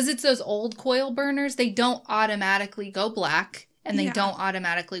because it's those old coil burners, they don't automatically go black and they don't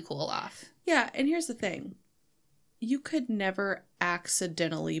automatically cool off. Yeah, and here's the thing. You could never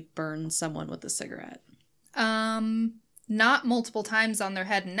accidentally burn someone with a cigarette. Not multiple times on their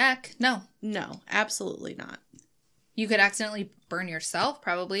head and neck. No. No, absolutely not. You could accidentally burn yourself,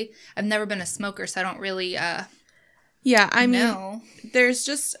 probably. I've never been a smoker, so I don't really, Yeah, I mean, there's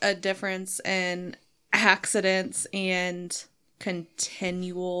just a difference in accidents and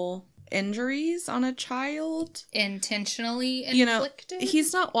continual injuries on a child. Intentionally inflicted?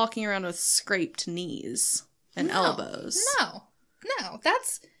 He's not walking around with scraped knees and elbows. No.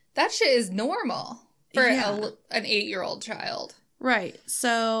 That shit is normal for an 8-year-old child. Right.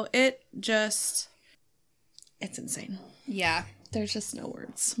 So it's insane. Yeah. There's just no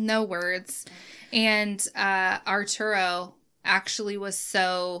words. No words. And Arturo actually was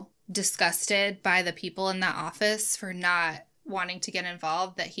so disgusted by the people in that office for not wanting to get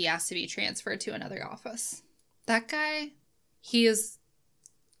involved that he asked to be transferred to another office. That guy, he is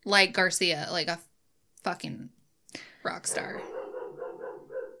like Garcia, like a fucking rock star.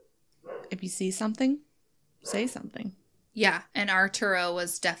 If you see something, say something. Yeah, and Arturo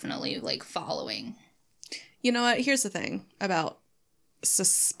was definitely like following. You know what? Here's the thing about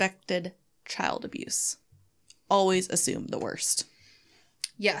suspected child abuse. Always assume the worst.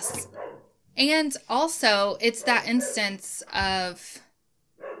 Yes. And also, it's that instance of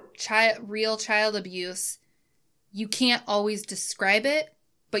real child abuse. You can't always describe it,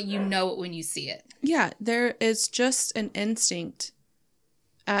 but you know it when you see it. Yeah, there is just an instinct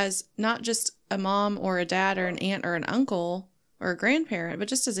as not just a mom or a dad or an aunt or an uncle or a grandparent, but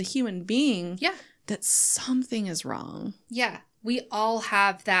just as a human being. Yeah. That something is wrong. Yeah. We all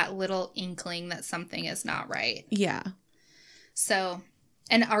have that little inkling that something is not right. Yeah. So,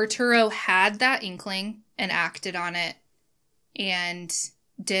 and Arturo had that inkling and acted on it and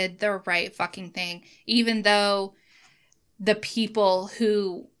did the right fucking thing. Even though the people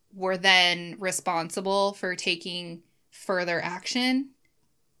who were then responsible for taking further action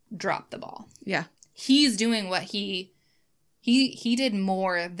dropped the ball. Yeah. He's doing what he did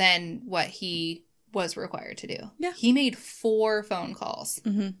more than what he was required to do. Yeah. He made 4 phone calls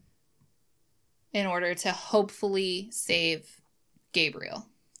Mm-hmm. in order to hopefully save Gabriel.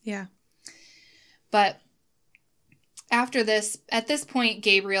 Yeah. But at this point,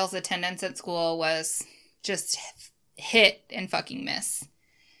 Gabriel's attendance at school was just hit and fucking miss.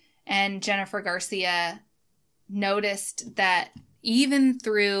 And Jennifer Garcia noticed that even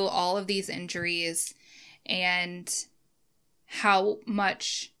through all of these injuries and how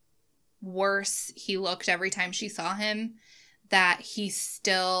much worse he looked every time she saw him, that he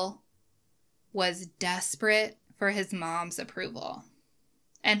still was desperate for his mom's approval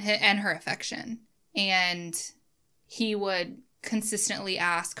and her affection. And he would consistently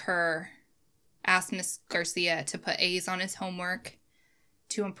ask Miss Garcia to put A's on his homework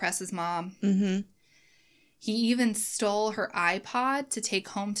to impress his mom. Mm-hmm. He even stole her iPod to take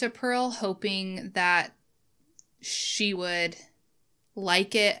home to Pearl, hoping that she would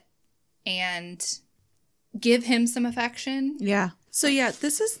like it and give him some affection. Yeah. So yeah,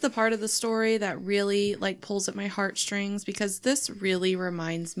 this is the part of the story that really like pulls at my heartstrings, because this really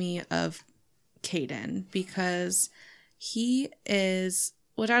reminds me of Caden, because he is,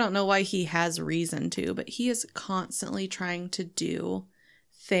 which I don't know why he has reason to, but he is constantly trying to do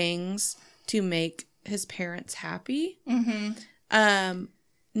things to make his parents happy. Mm-hmm.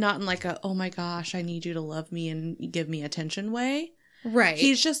 Not in like a, oh my gosh, I need you to love me and give me attention way. Right.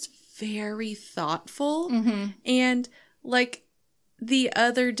 He's just very thoughtful. Mm-hmm. And like the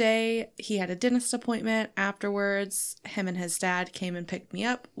other day, he had a dentist appointment. Afterwards, him and his dad came and picked me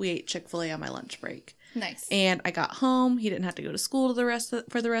up. We ate Chick-fil-A on my lunch break. Nice. And I got home. He didn't have to go to school for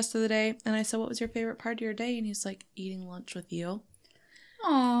the rest of the day. And I said, what was your favorite part of your day? And he's like, eating lunch with you.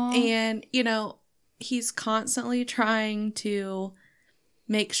 Aww. And, you know, he's constantly trying to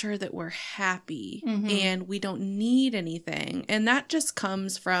make sure that we're happy and we don't need anything. And that just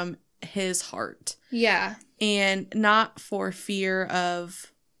comes from his heart. Yeah. And not for fear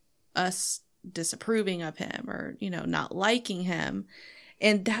of us disapproving of him or, you know, not liking him.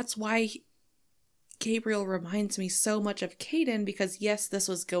 And that's why Gabriel reminds me so much of Caden, because yes, this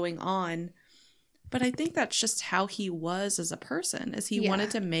was going on, but I think that's just how he was as a person, is he wanted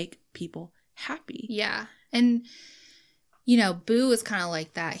to make people happy. Yeah. And, you know, Boo is kind of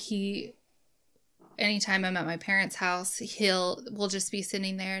like that. Anytime I'm at my parents' house, we'll just be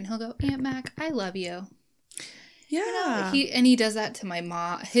sitting there and he'll go, Aunt Mac, I love you. Yeah. You know, he does that to my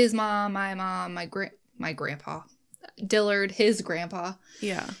mom, his mom, my mom, my grandpa, Dillard, his grandpa.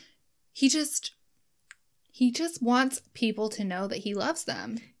 Yeah. He just wants people to know that he loves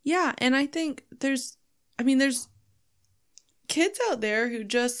them. Yeah. And I think there's kids out there who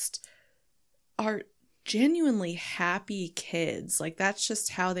just are genuinely happy kids. Like, that's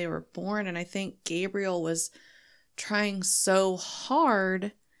just how they were born. And I think Gabriel was trying so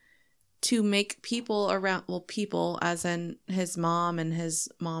hard to make people around, well, people as in his mom and his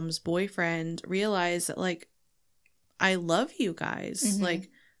mom's boyfriend, realize that, like, I love you guys. Mm-hmm. Like,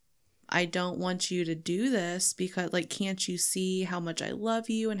 I don't want you to do this because, like, can't you see how much I love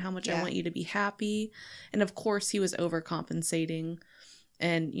you and how much I want you to be happy? And of course he was overcompensating,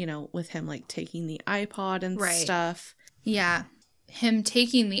 and, you know, with him, like, taking the iPod and stuff. Yeah. Him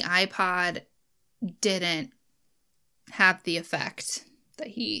taking the iPod didn't have the effect that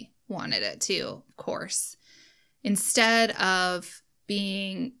he wanted it to, of course. Instead of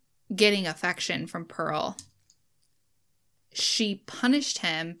getting affection from Pearl, she punished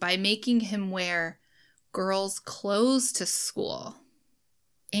him by making him wear girls' clothes to school.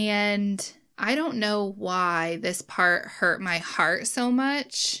 And I don't know why this part hurt my heart so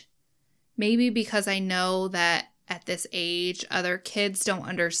much. Maybe because I know that at this age, other kids don't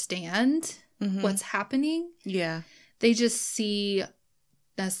understand what's happening. Yeah. They just see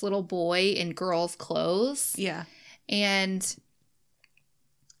this little boy in girls' clothes. Yeah. And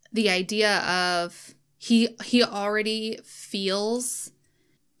the idea of he already feels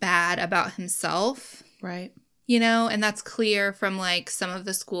bad about himself. Right. You know, and that's clear from, like, some of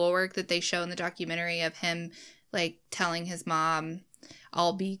the schoolwork that they show in the documentary of him, like, telling his mom,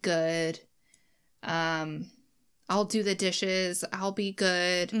 I'll be good. I'll do the dishes. I'll be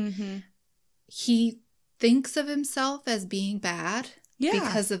good. Mm-hmm. He thinks of himself as being bad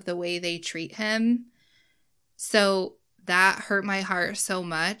because of the way they treat him. So that hurt my heart so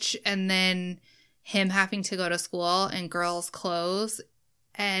much. And then him having to go to school in girls' clothes,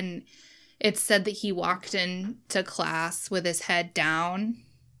 and it said that he walked into class with his head down.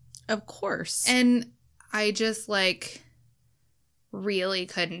 Of course. And I just, like, really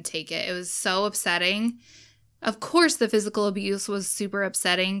couldn't take it. It was so upsetting. Of course, the physical abuse was super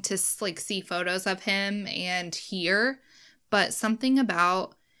upsetting to like see photos of him and hear, but something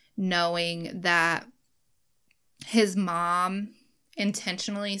about knowing that his mom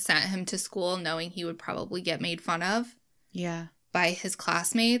intentionally sent him to school knowing he would probably get made fun of by his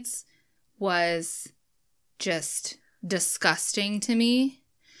classmates was just disgusting to me.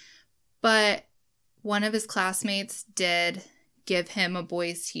 But one of his classmates did give him a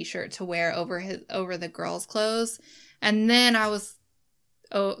boy's t-shirt to wear over the girls' clothes, and then I was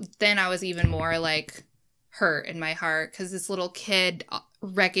even more like hurt in my heart because this little kid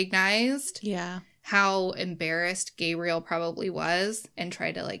recognized how embarrassed Gabriel probably was and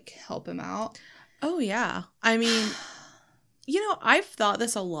tried to like help him out. Oh yeah, I mean, I've thought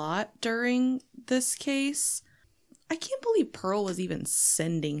this a lot during this case. I can't believe Pearl was even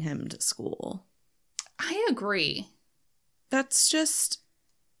sending him to school. I agree. That's just,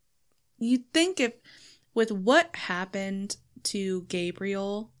 you'd think if, with what happened to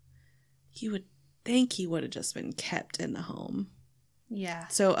Gabriel, you would think he would have just been kept in the home. Yeah.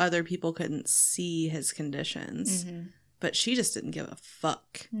 So other people couldn't see his conditions. Mm-hmm. But she just didn't give a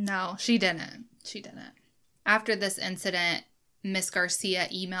fuck. No, she didn't. After this incident, Miss Garcia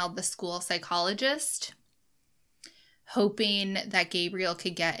emailed the school psychologist, hoping that Gabriel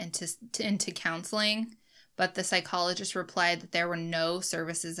could get into counseling. But the psychologist replied that there were no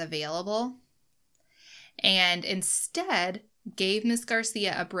services available and instead gave Miss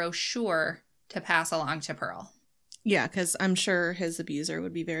Garcia a brochure to pass along to Pearl. Yeah, because I'm sure his abuser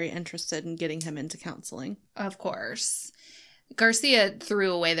would be very interested in getting him into counseling. Of course. Garcia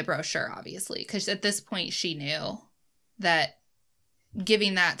threw away the brochure, obviously, because at this point she knew that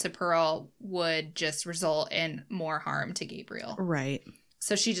giving that to Pearl would just result in more harm to Gabriel. Right.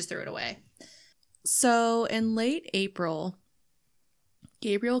 So she just threw it away. So in late April,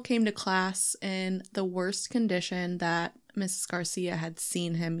 Gabriel came to class in the worst condition that Mrs. Garcia had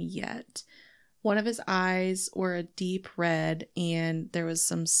seen him yet. One of his eyes were a deep red and there was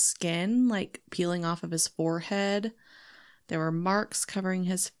some skin like peeling off of his forehead. There were marks covering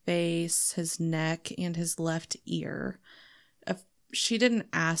his face, his neck, and his left ear. She didn't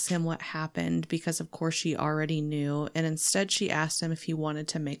ask him what happened because of course she already knew, and instead she asked him if he wanted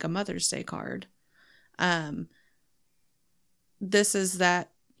to make a Mother's Day card. This is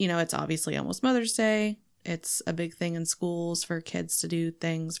that, it's obviously almost Mother's Day. It's a big thing in schools for kids to do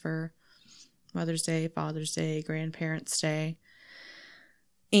things for Mother's Day, Father's Day, Grandparents' Day.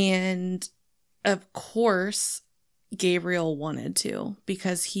 And of course, Gabriel wanted to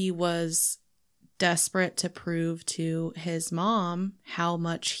because he was desperate to prove to his mom how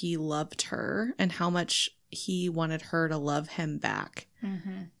much he loved her and how much he wanted her to love him back.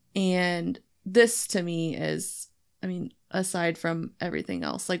 Mm-hmm. And this to me is, aside from everything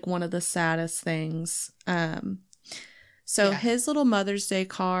else, like one of the saddest things. His little Mother's Day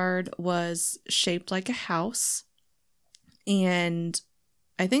card was shaped like a house. And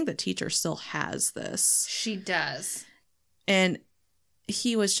I think the teacher still has this. She does. And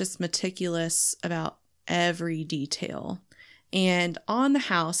he was just meticulous about every detail. And on the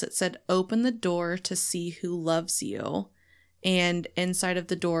house, it said, "Open the door to see who loves you." And inside of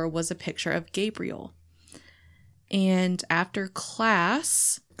the door was a picture of Gabriel. And after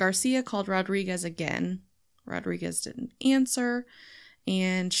class, Garcia called Rodriguez again. Rodriguez didn't answer,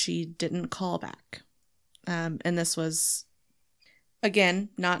 and she didn't call back. And this was, again,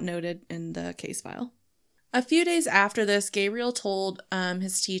 not noted in the case file. A few days after this, Gabriel told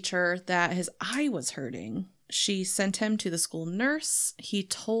his teacher that his eye was hurting. She sent him to the school nurse. He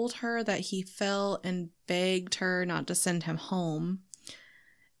told her that he fell and begged her not to send him home.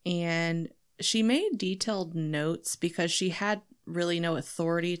 And she made detailed notes because she had really no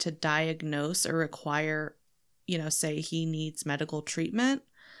authority to diagnose or require, say he needs medical treatment.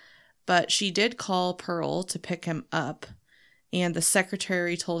 But she did call Pearl to pick him up. And the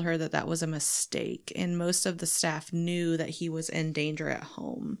secretary told her that that was a mistake. And most of the staff knew that he was in danger at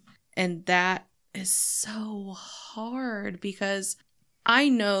home. And that is so hard because I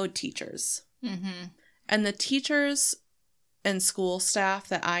know teachers. Mm-hmm. And the teachers and school staff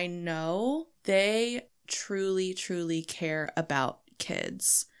that I know, they truly, truly care about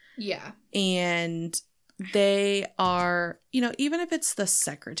kids. Yeah. And they are, even if it's the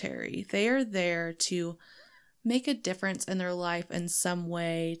secretary, they are there to make a difference in their life in some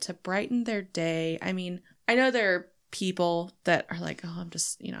way, to brighten their day. I know there are people that are like, oh, I'm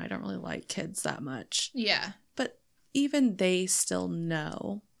just, I don't really like kids that much. Yeah. But even they still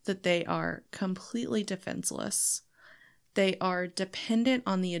know that they are completely defenseless. They are dependent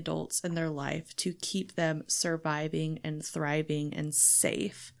on the adults in their life to keep them surviving and thriving and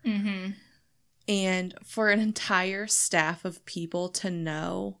safe. Mm-hmm. And for an entire staff of people to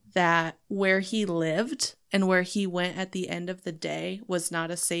know that where he lived and where he went at the end of the day was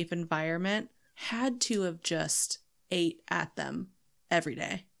not a safe environment had to have just ate at them every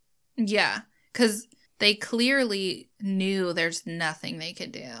day. Yeah, because they clearly knew there's nothing they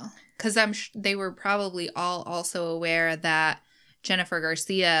could do. Because they were probably all also aware that Jennifer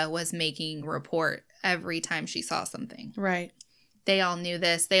Garcia was making report every time she saw something. Right. They all knew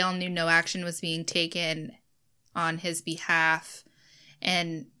this. They all knew no action was being taken on his behalf.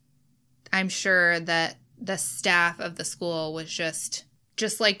 And I'm sure that the staff of the school was just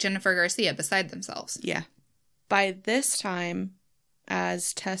like Jennifer Garcia, beside themselves. Yeah. By this time,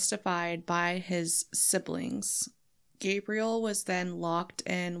 as testified by his siblings, Gabriel was then locked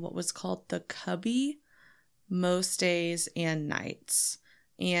in what was called the cubby most days and nights.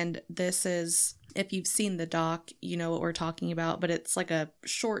 And this is, if you've seen the doc, you know what we're talking about, but it's like a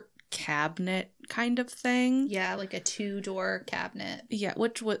short cabinet kind of thing. Yeah, like a 2-door cabinet. Yeah,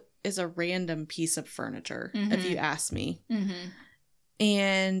 which is a random piece of furniture, if you ask me. Mm-hmm.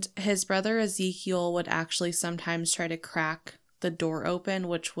 And his brother Ezekiel would actually sometimes try to crack the door open,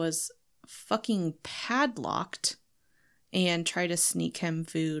 which was fucking padlocked, and try to sneak him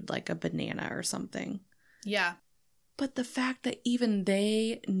food like a banana or something. Yeah. But the fact that even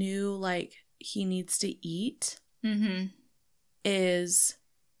they knew, like, he needs to eat is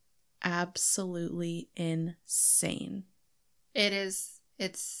absolutely insane. It is.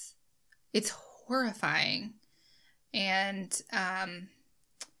 It's horrifying. And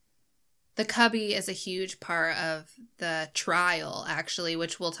the cubby is a huge part of the trial, actually,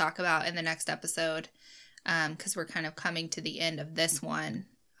 which we'll talk about in the next episode, because we're kind of coming to the end of this one.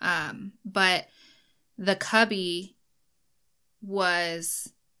 But the cubby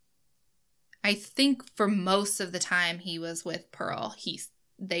was, I think for most of the time he was with Pearl,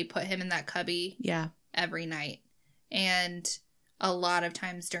 they put him in that cubby every night. And a lot of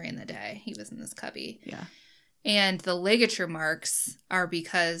times during the day he was in this cubby. Yeah. And the ligature marks are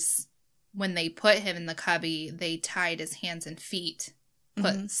because when they put him in the cubby, they tied his hands and feet,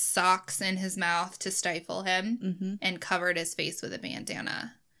 put socks in his mouth to stifle him, and covered his face with a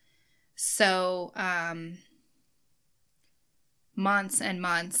bandana. So, months and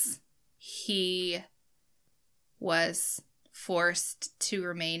months, he was forced to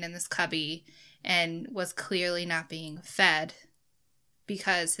remain in this cubby and was clearly not being fed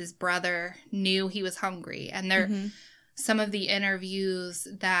because his brother knew he was hungry. And some of the interviews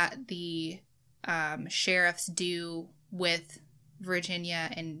that the sheriffs do with Virginia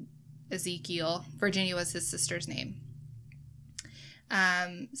and Ezekiel, Virginia was his sister's name.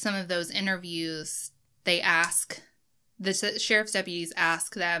 Some of those interviews, the sheriff's deputies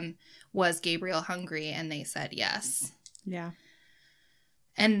ask them, was Gabriel hungry? And they said yes. Yeah.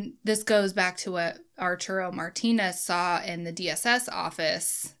 And this goes back to what Arturo Martinez saw in the DSS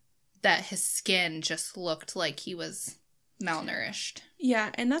office, that his skin just looked like he was malnourished. Yeah,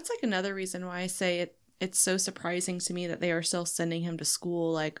 and that's like another reason why I say it's so surprising to me that they are still sending him to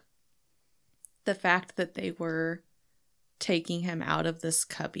school. Like, the fact that they were taking him out of this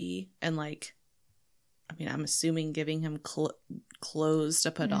cubby and, like, I mean, I'm assuming giving him clothes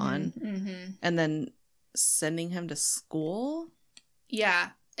to put on and then sending him to school. Yeah,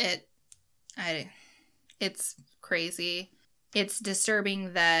 it's crazy. It's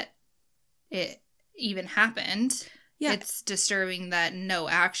disturbing that it even happened. Yeah. It's disturbing that no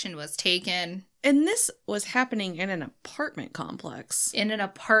action was taken. And this was happening in an apartment complex. In an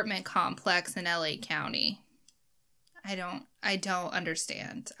apartment complex in LA County. I don't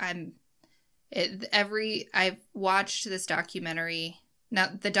understand. I've watched this documentary. Now,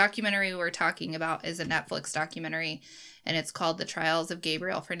 the documentary we're talking about is a Netflix documentary, and it's called The Trials of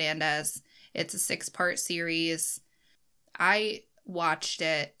Gabriel Fernandez. It's a 6-part series. I watched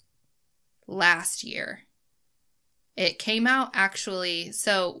it last year. It came out, actually,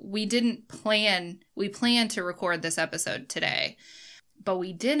 so we planned to record this episode today, but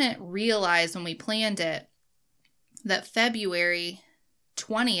we didn't realize when we planned it that February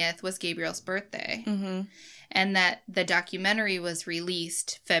 20th was Gabriel's birthday. And that the documentary was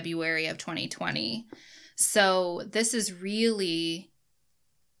released February of 2020. So this is really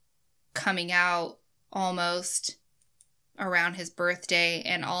coming out almost around his birthday,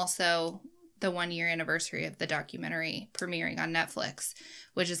 and also the 1-year anniversary of the documentary premiering on Netflix,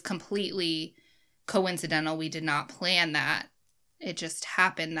 which is completely coincidental. We did not plan that. It just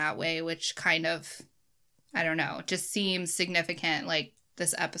happened that way, which kind of, I don't know, just seems significant, like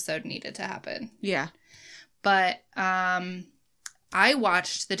this episode needed to happen. Yeah. But I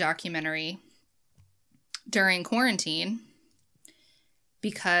watched the documentary during quarantine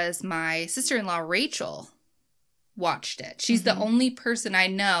because my sister-in-law, Rachel, watched it. She's the only person I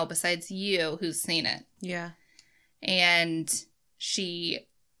know besides you who's seen it. Yeah. And she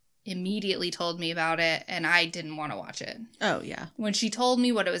immediately told me about it, and I didn't want to watch it. Oh, yeah. When she told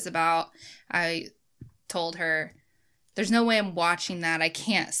me what it was about, I told her, there's no way I'm watching that. I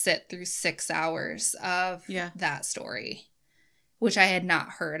can't sit through 6 hours of that story, which I had not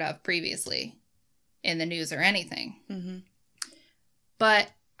heard of previously in the news or anything. Mm-hmm.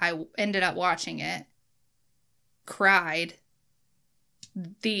 But I ended up watching it, cried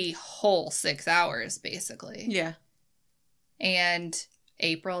the whole 6 hours, basically. Yeah. And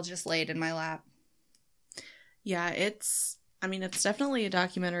April just laid in my lap. Yeah, it's definitely a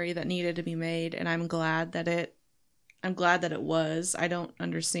documentary that needed to be made, and I'm glad that it was. I don't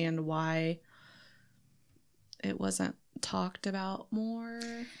understand why it wasn't talked about more.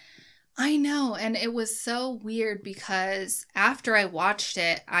 I know, and it was so weird because after I watched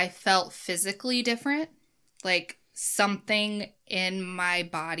it, I felt physically different. Like something in my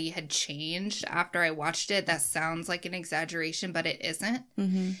body had changed after I watched it. That sounds like an exaggeration, but it isn't.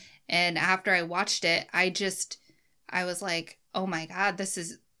 Mm-hmm. And after I watched it, I was like, oh my God, this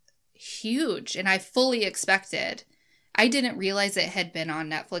is huge. And I fully expected. I didn't realize it had been on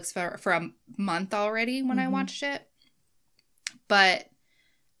Netflix for a month already when I watched it. But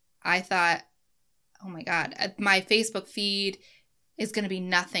I thought, oh my God, my Facebook feed is going to be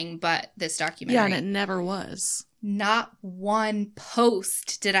nothing but this documentary. Yeah, and it never was. Not one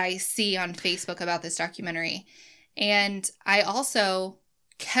post did I see on Facebook about this documentary. And I also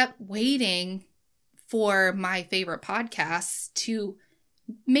kept waiting for my favorite podcasts to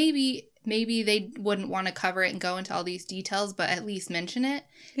maybe they wouldn't want to cover it and go into all these details, but at least mention it.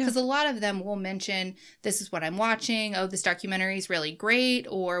 Because a lot of them will mention, this is what I'm watching. Oh, this documentary is really great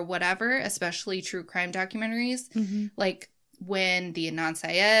or whatever, especially true crime documentaries. Mm-hmm. Like when the Adnan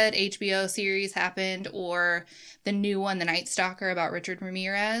Syed HBO series happened or the new one, The Night Stalker, about Richard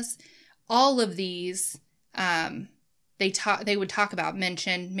Ramirez. All of these, they would talk about,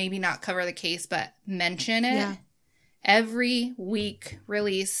 mention, maybe not cover the case, but mention it. Yeah. Every week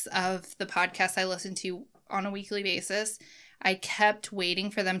release of the podcast I listen to on a weekly basis, I kept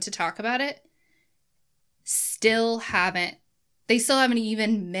waiting for them to talk about it. They still haven't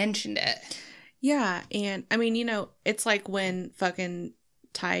even mentioned it. Yeah, and I mean, it's like when fucking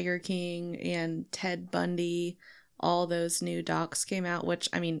Tiger King and Ted Bundy, all those new docs came out, which,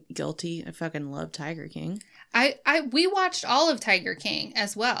 I mean, guilty. I fucking love Tiger King. We watched all of Tiger King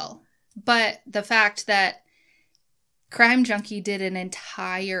as well. But the fact that Crime Junkie did an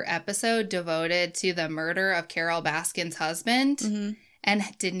entire episode devoted to the murder of Carol Baskin's husband and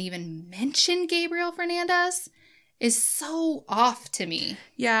didn't even mention Gabriel Fernandez is so off to me.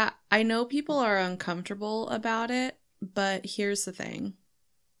 Yeah, I know people are uncomfortable about it, but here's the thing.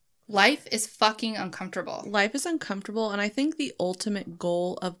 Life is fucking uncomfortable. Life is uncomfortable, and I think the ultimate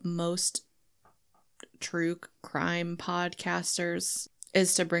goal of most true crime podcasters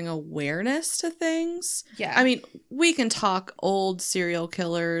is to bring awareness to things. Yeah. I mean, we can talk old serial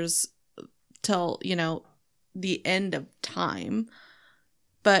killers till, the end of time.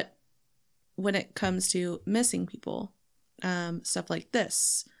 But when it comes to missing people, stuff like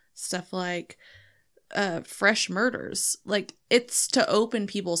this, stuff like fresh murders, like, it's to open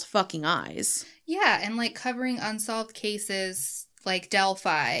people's fucking eyes. Yeah, and like covering unsolved cases like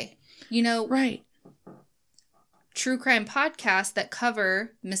Delphi, Right. True crime podcasts that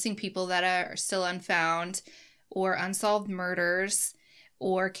cover missing people that are still unfound or unsolved murders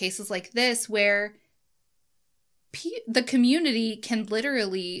or cases like this where the community can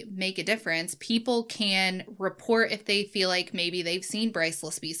literally make a difference. People can report if they feel like maybe they've seen Bryce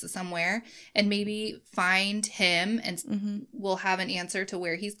Laspisa somewhere and maybe find him and we'll have an answer to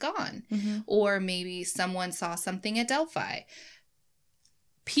where he's gone. Mm-hmm. Or maybe someone saw something at Delphi.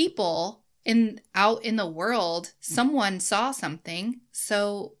 People out in the world, someone saw something.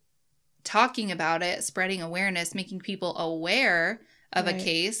 So talking about it, spreading awareness, making people aware of a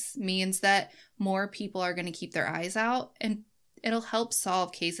case means that more people are going to keep their eyes out and it'll help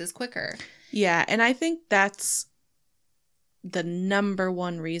solve cases quicker. Yeah, and I think that's the number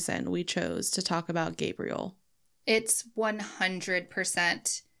one reason we chose to talk about Gabriel. It's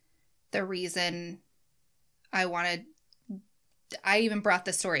 100% the reason I even brought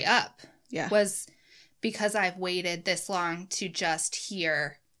the story up. Yeah. Was because I've waited this long to just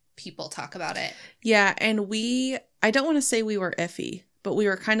hear people talk about it. Yeah, and I don't want to say we were iffy, but we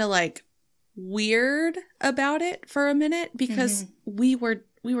were kind of like weird about it for a minute because we were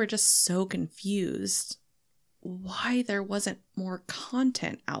just so confused why there wasn't more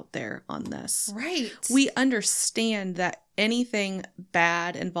content out there on this. Right. We understand that anything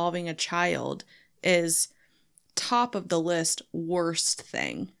bad involving a child is top of the list worst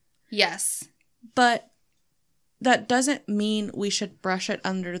thing. Yes. But that doesn't mean we should brush it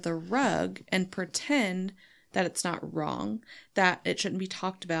under the rug and pretend that it's not wrong, that it shouldn't be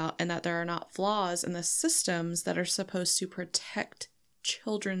talked about, and that there are not flaws in the systems that are supposed to protect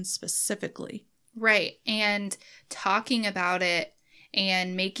children specifically. Right. And talking about it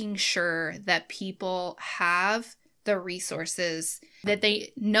and making sure that people have the resources, that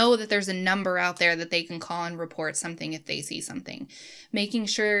they know that there's a number out there that they can call and report something if they see something. Making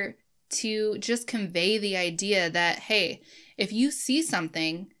sure to just convey the idea that, hey, if you see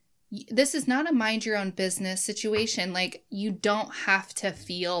something, this is not a mind your own business situation. Like, you don't have to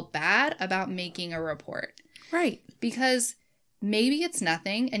feel bad about making a report. Right. Because maybe it's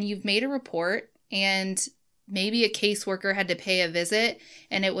nothing and you've made a report, and maybe a caseworker had to pay a visit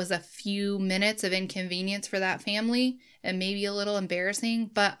and it was a few minutes of inconvenience for that family and maybe a little embarrassing.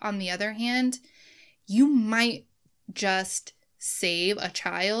 But on the other hand, you might just save a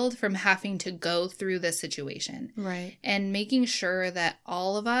child from having to go through this situation. Right. And making sure that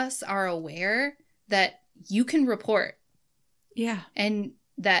all of us are aware that you can report. Yeah. And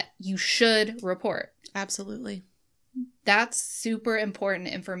that you should report. Absolutely. That's super important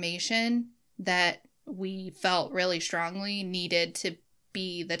information that we felt really strongly needed to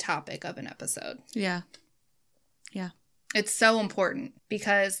be the topic of an episode. Yeah. Yeah. It's so important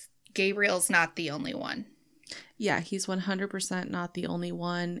because Gabriel's not the only one. Yeah, he's 100% not the only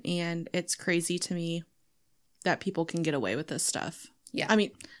one, and it's crazy to me that people can get away with this stuff. Yeah. I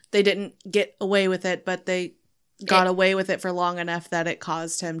mean, they didn't get away with it, but they got away with it for long enough that it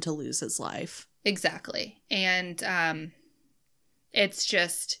caused him to lose his life. Exactly. And it's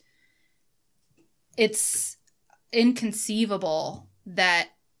just, it's inconceivable that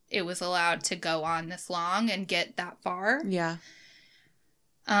it was allowed to go on this long and get that far. Yeah.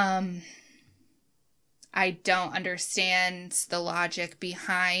 I don't understand the logic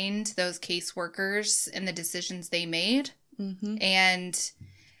behind those caseworkers and the decisions they made. Mm-hmm. And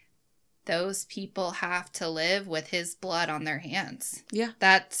those people have to live with his blood on their hands. Yeah.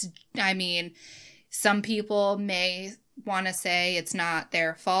 That's, I mean, some people may want to say it's not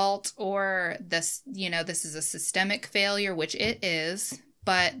their fault or this, this is a systemic failure, which it is,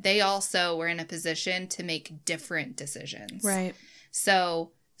 but they also were in a position to make different decisions. Right.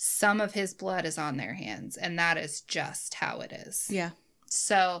 So some of his blood is on their hands, and that is just how it is. Yeah.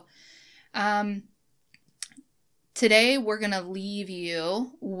 So, today we're going to leave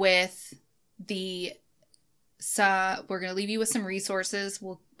you with some resources.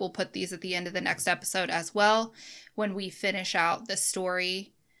 We'll put these at the end of the next episode as well when we finish out the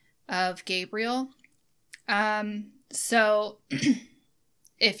story of Gabriel. So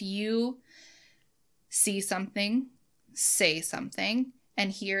if you see something, say something,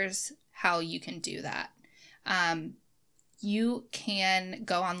 and here's how you can do that. You can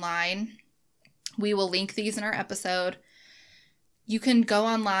go online. We will link these in our episode. You can go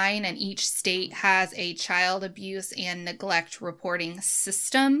online, and each state has a child abuse and neglect reporting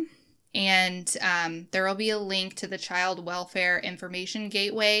system. And there will be a link to the Child Welfare Information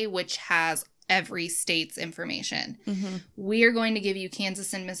Gateway, which has every state's information. Mm-hmm. We are going to give you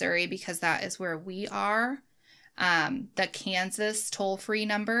Kansas and Missouri because that is where we are. The Kansas toll-free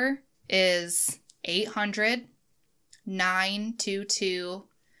number is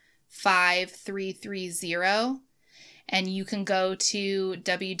 800-922-5330. And you can go to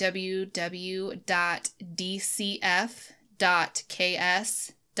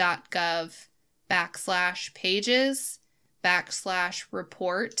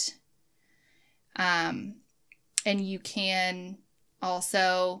And you can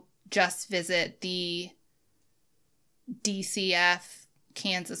also just visit the DCF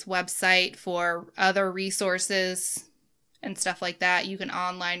Kansas website for other resources and stuff like that. You can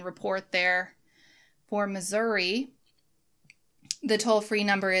online report there. For Missouri, the toll-free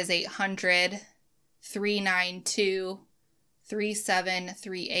number is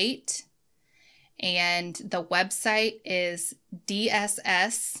 800-392-3738. And the website is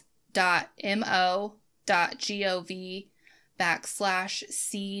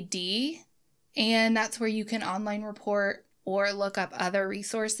dss.mo.gov/CD. And that's where you can online report or look up other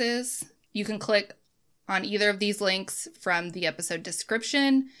resources. You can click on either of these links from the episode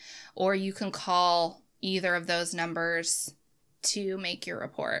description, or you can call either of those numbers to make your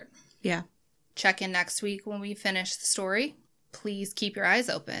report. Yeah. Check in next week when we finish the story. Please keep your eyes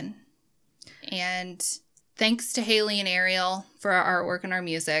open. And thanks to Haley and Ariel for our artwork and our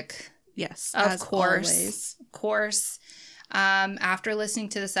music. Yes. Of course. Always. course, after listening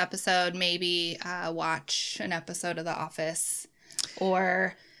to this episode, maybe watch an episode of The Office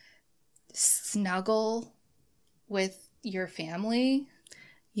or snuggle with your family.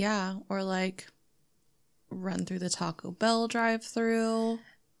 Yeah, or like run through the Taco Bell drive-thru.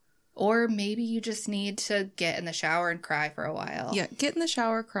 Or maybe you just need to get in the shower and cry for a while. Yeah, get in the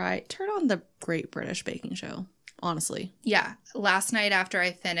shower, cry. Turn on the Great British Baking Show, honestly. Yeah, last night after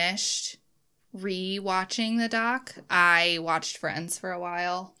I finished re-watching the doc, I watched Friends for a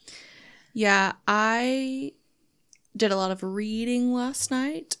while. Yeah, I did a lot of reading last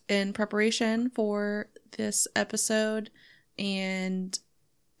night in preparation for this episode, and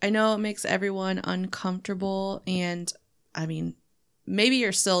I know it makes everyone uncomfortable, and I mean, maybe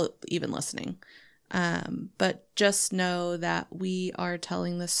you're still even listening, but just know that we are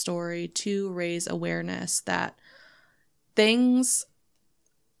telling this story to raise awareness that things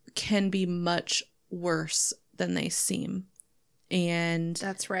can be much worse than they seem. And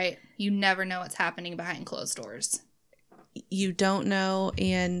that's right. You never know what's happening behind closed doors. You don't know,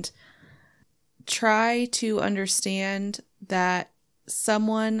 and try to understand that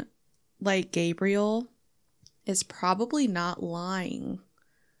someone like Gabriel is probably not lying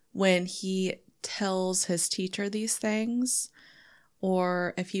when he tells his teacher these things,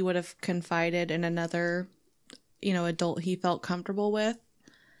 or if he would have confided in another, adult he felt comfortable with.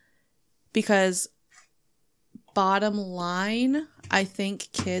 Because bottom line, I think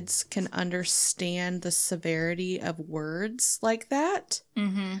kids can understand the severity of words like that.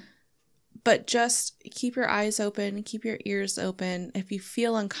 Mm-hmm. But just keep your eyes open, keep your ears open. If you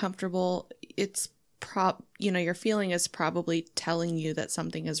feel uncomfortable, it's your feeling is probably telling you that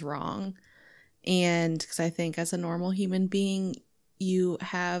something is wrong. And because I think as a normal human being, you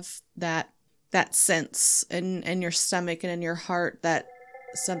have that sense in your stomach and in your heart that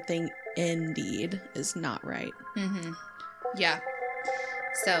something indeed is not right. Mm-hmm. Yeah.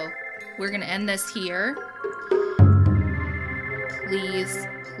 So we're going to end this here.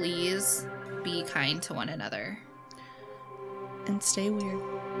 Please be kind to one another. And stay weird.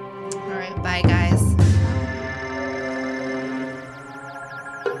 All right. Bye, guys.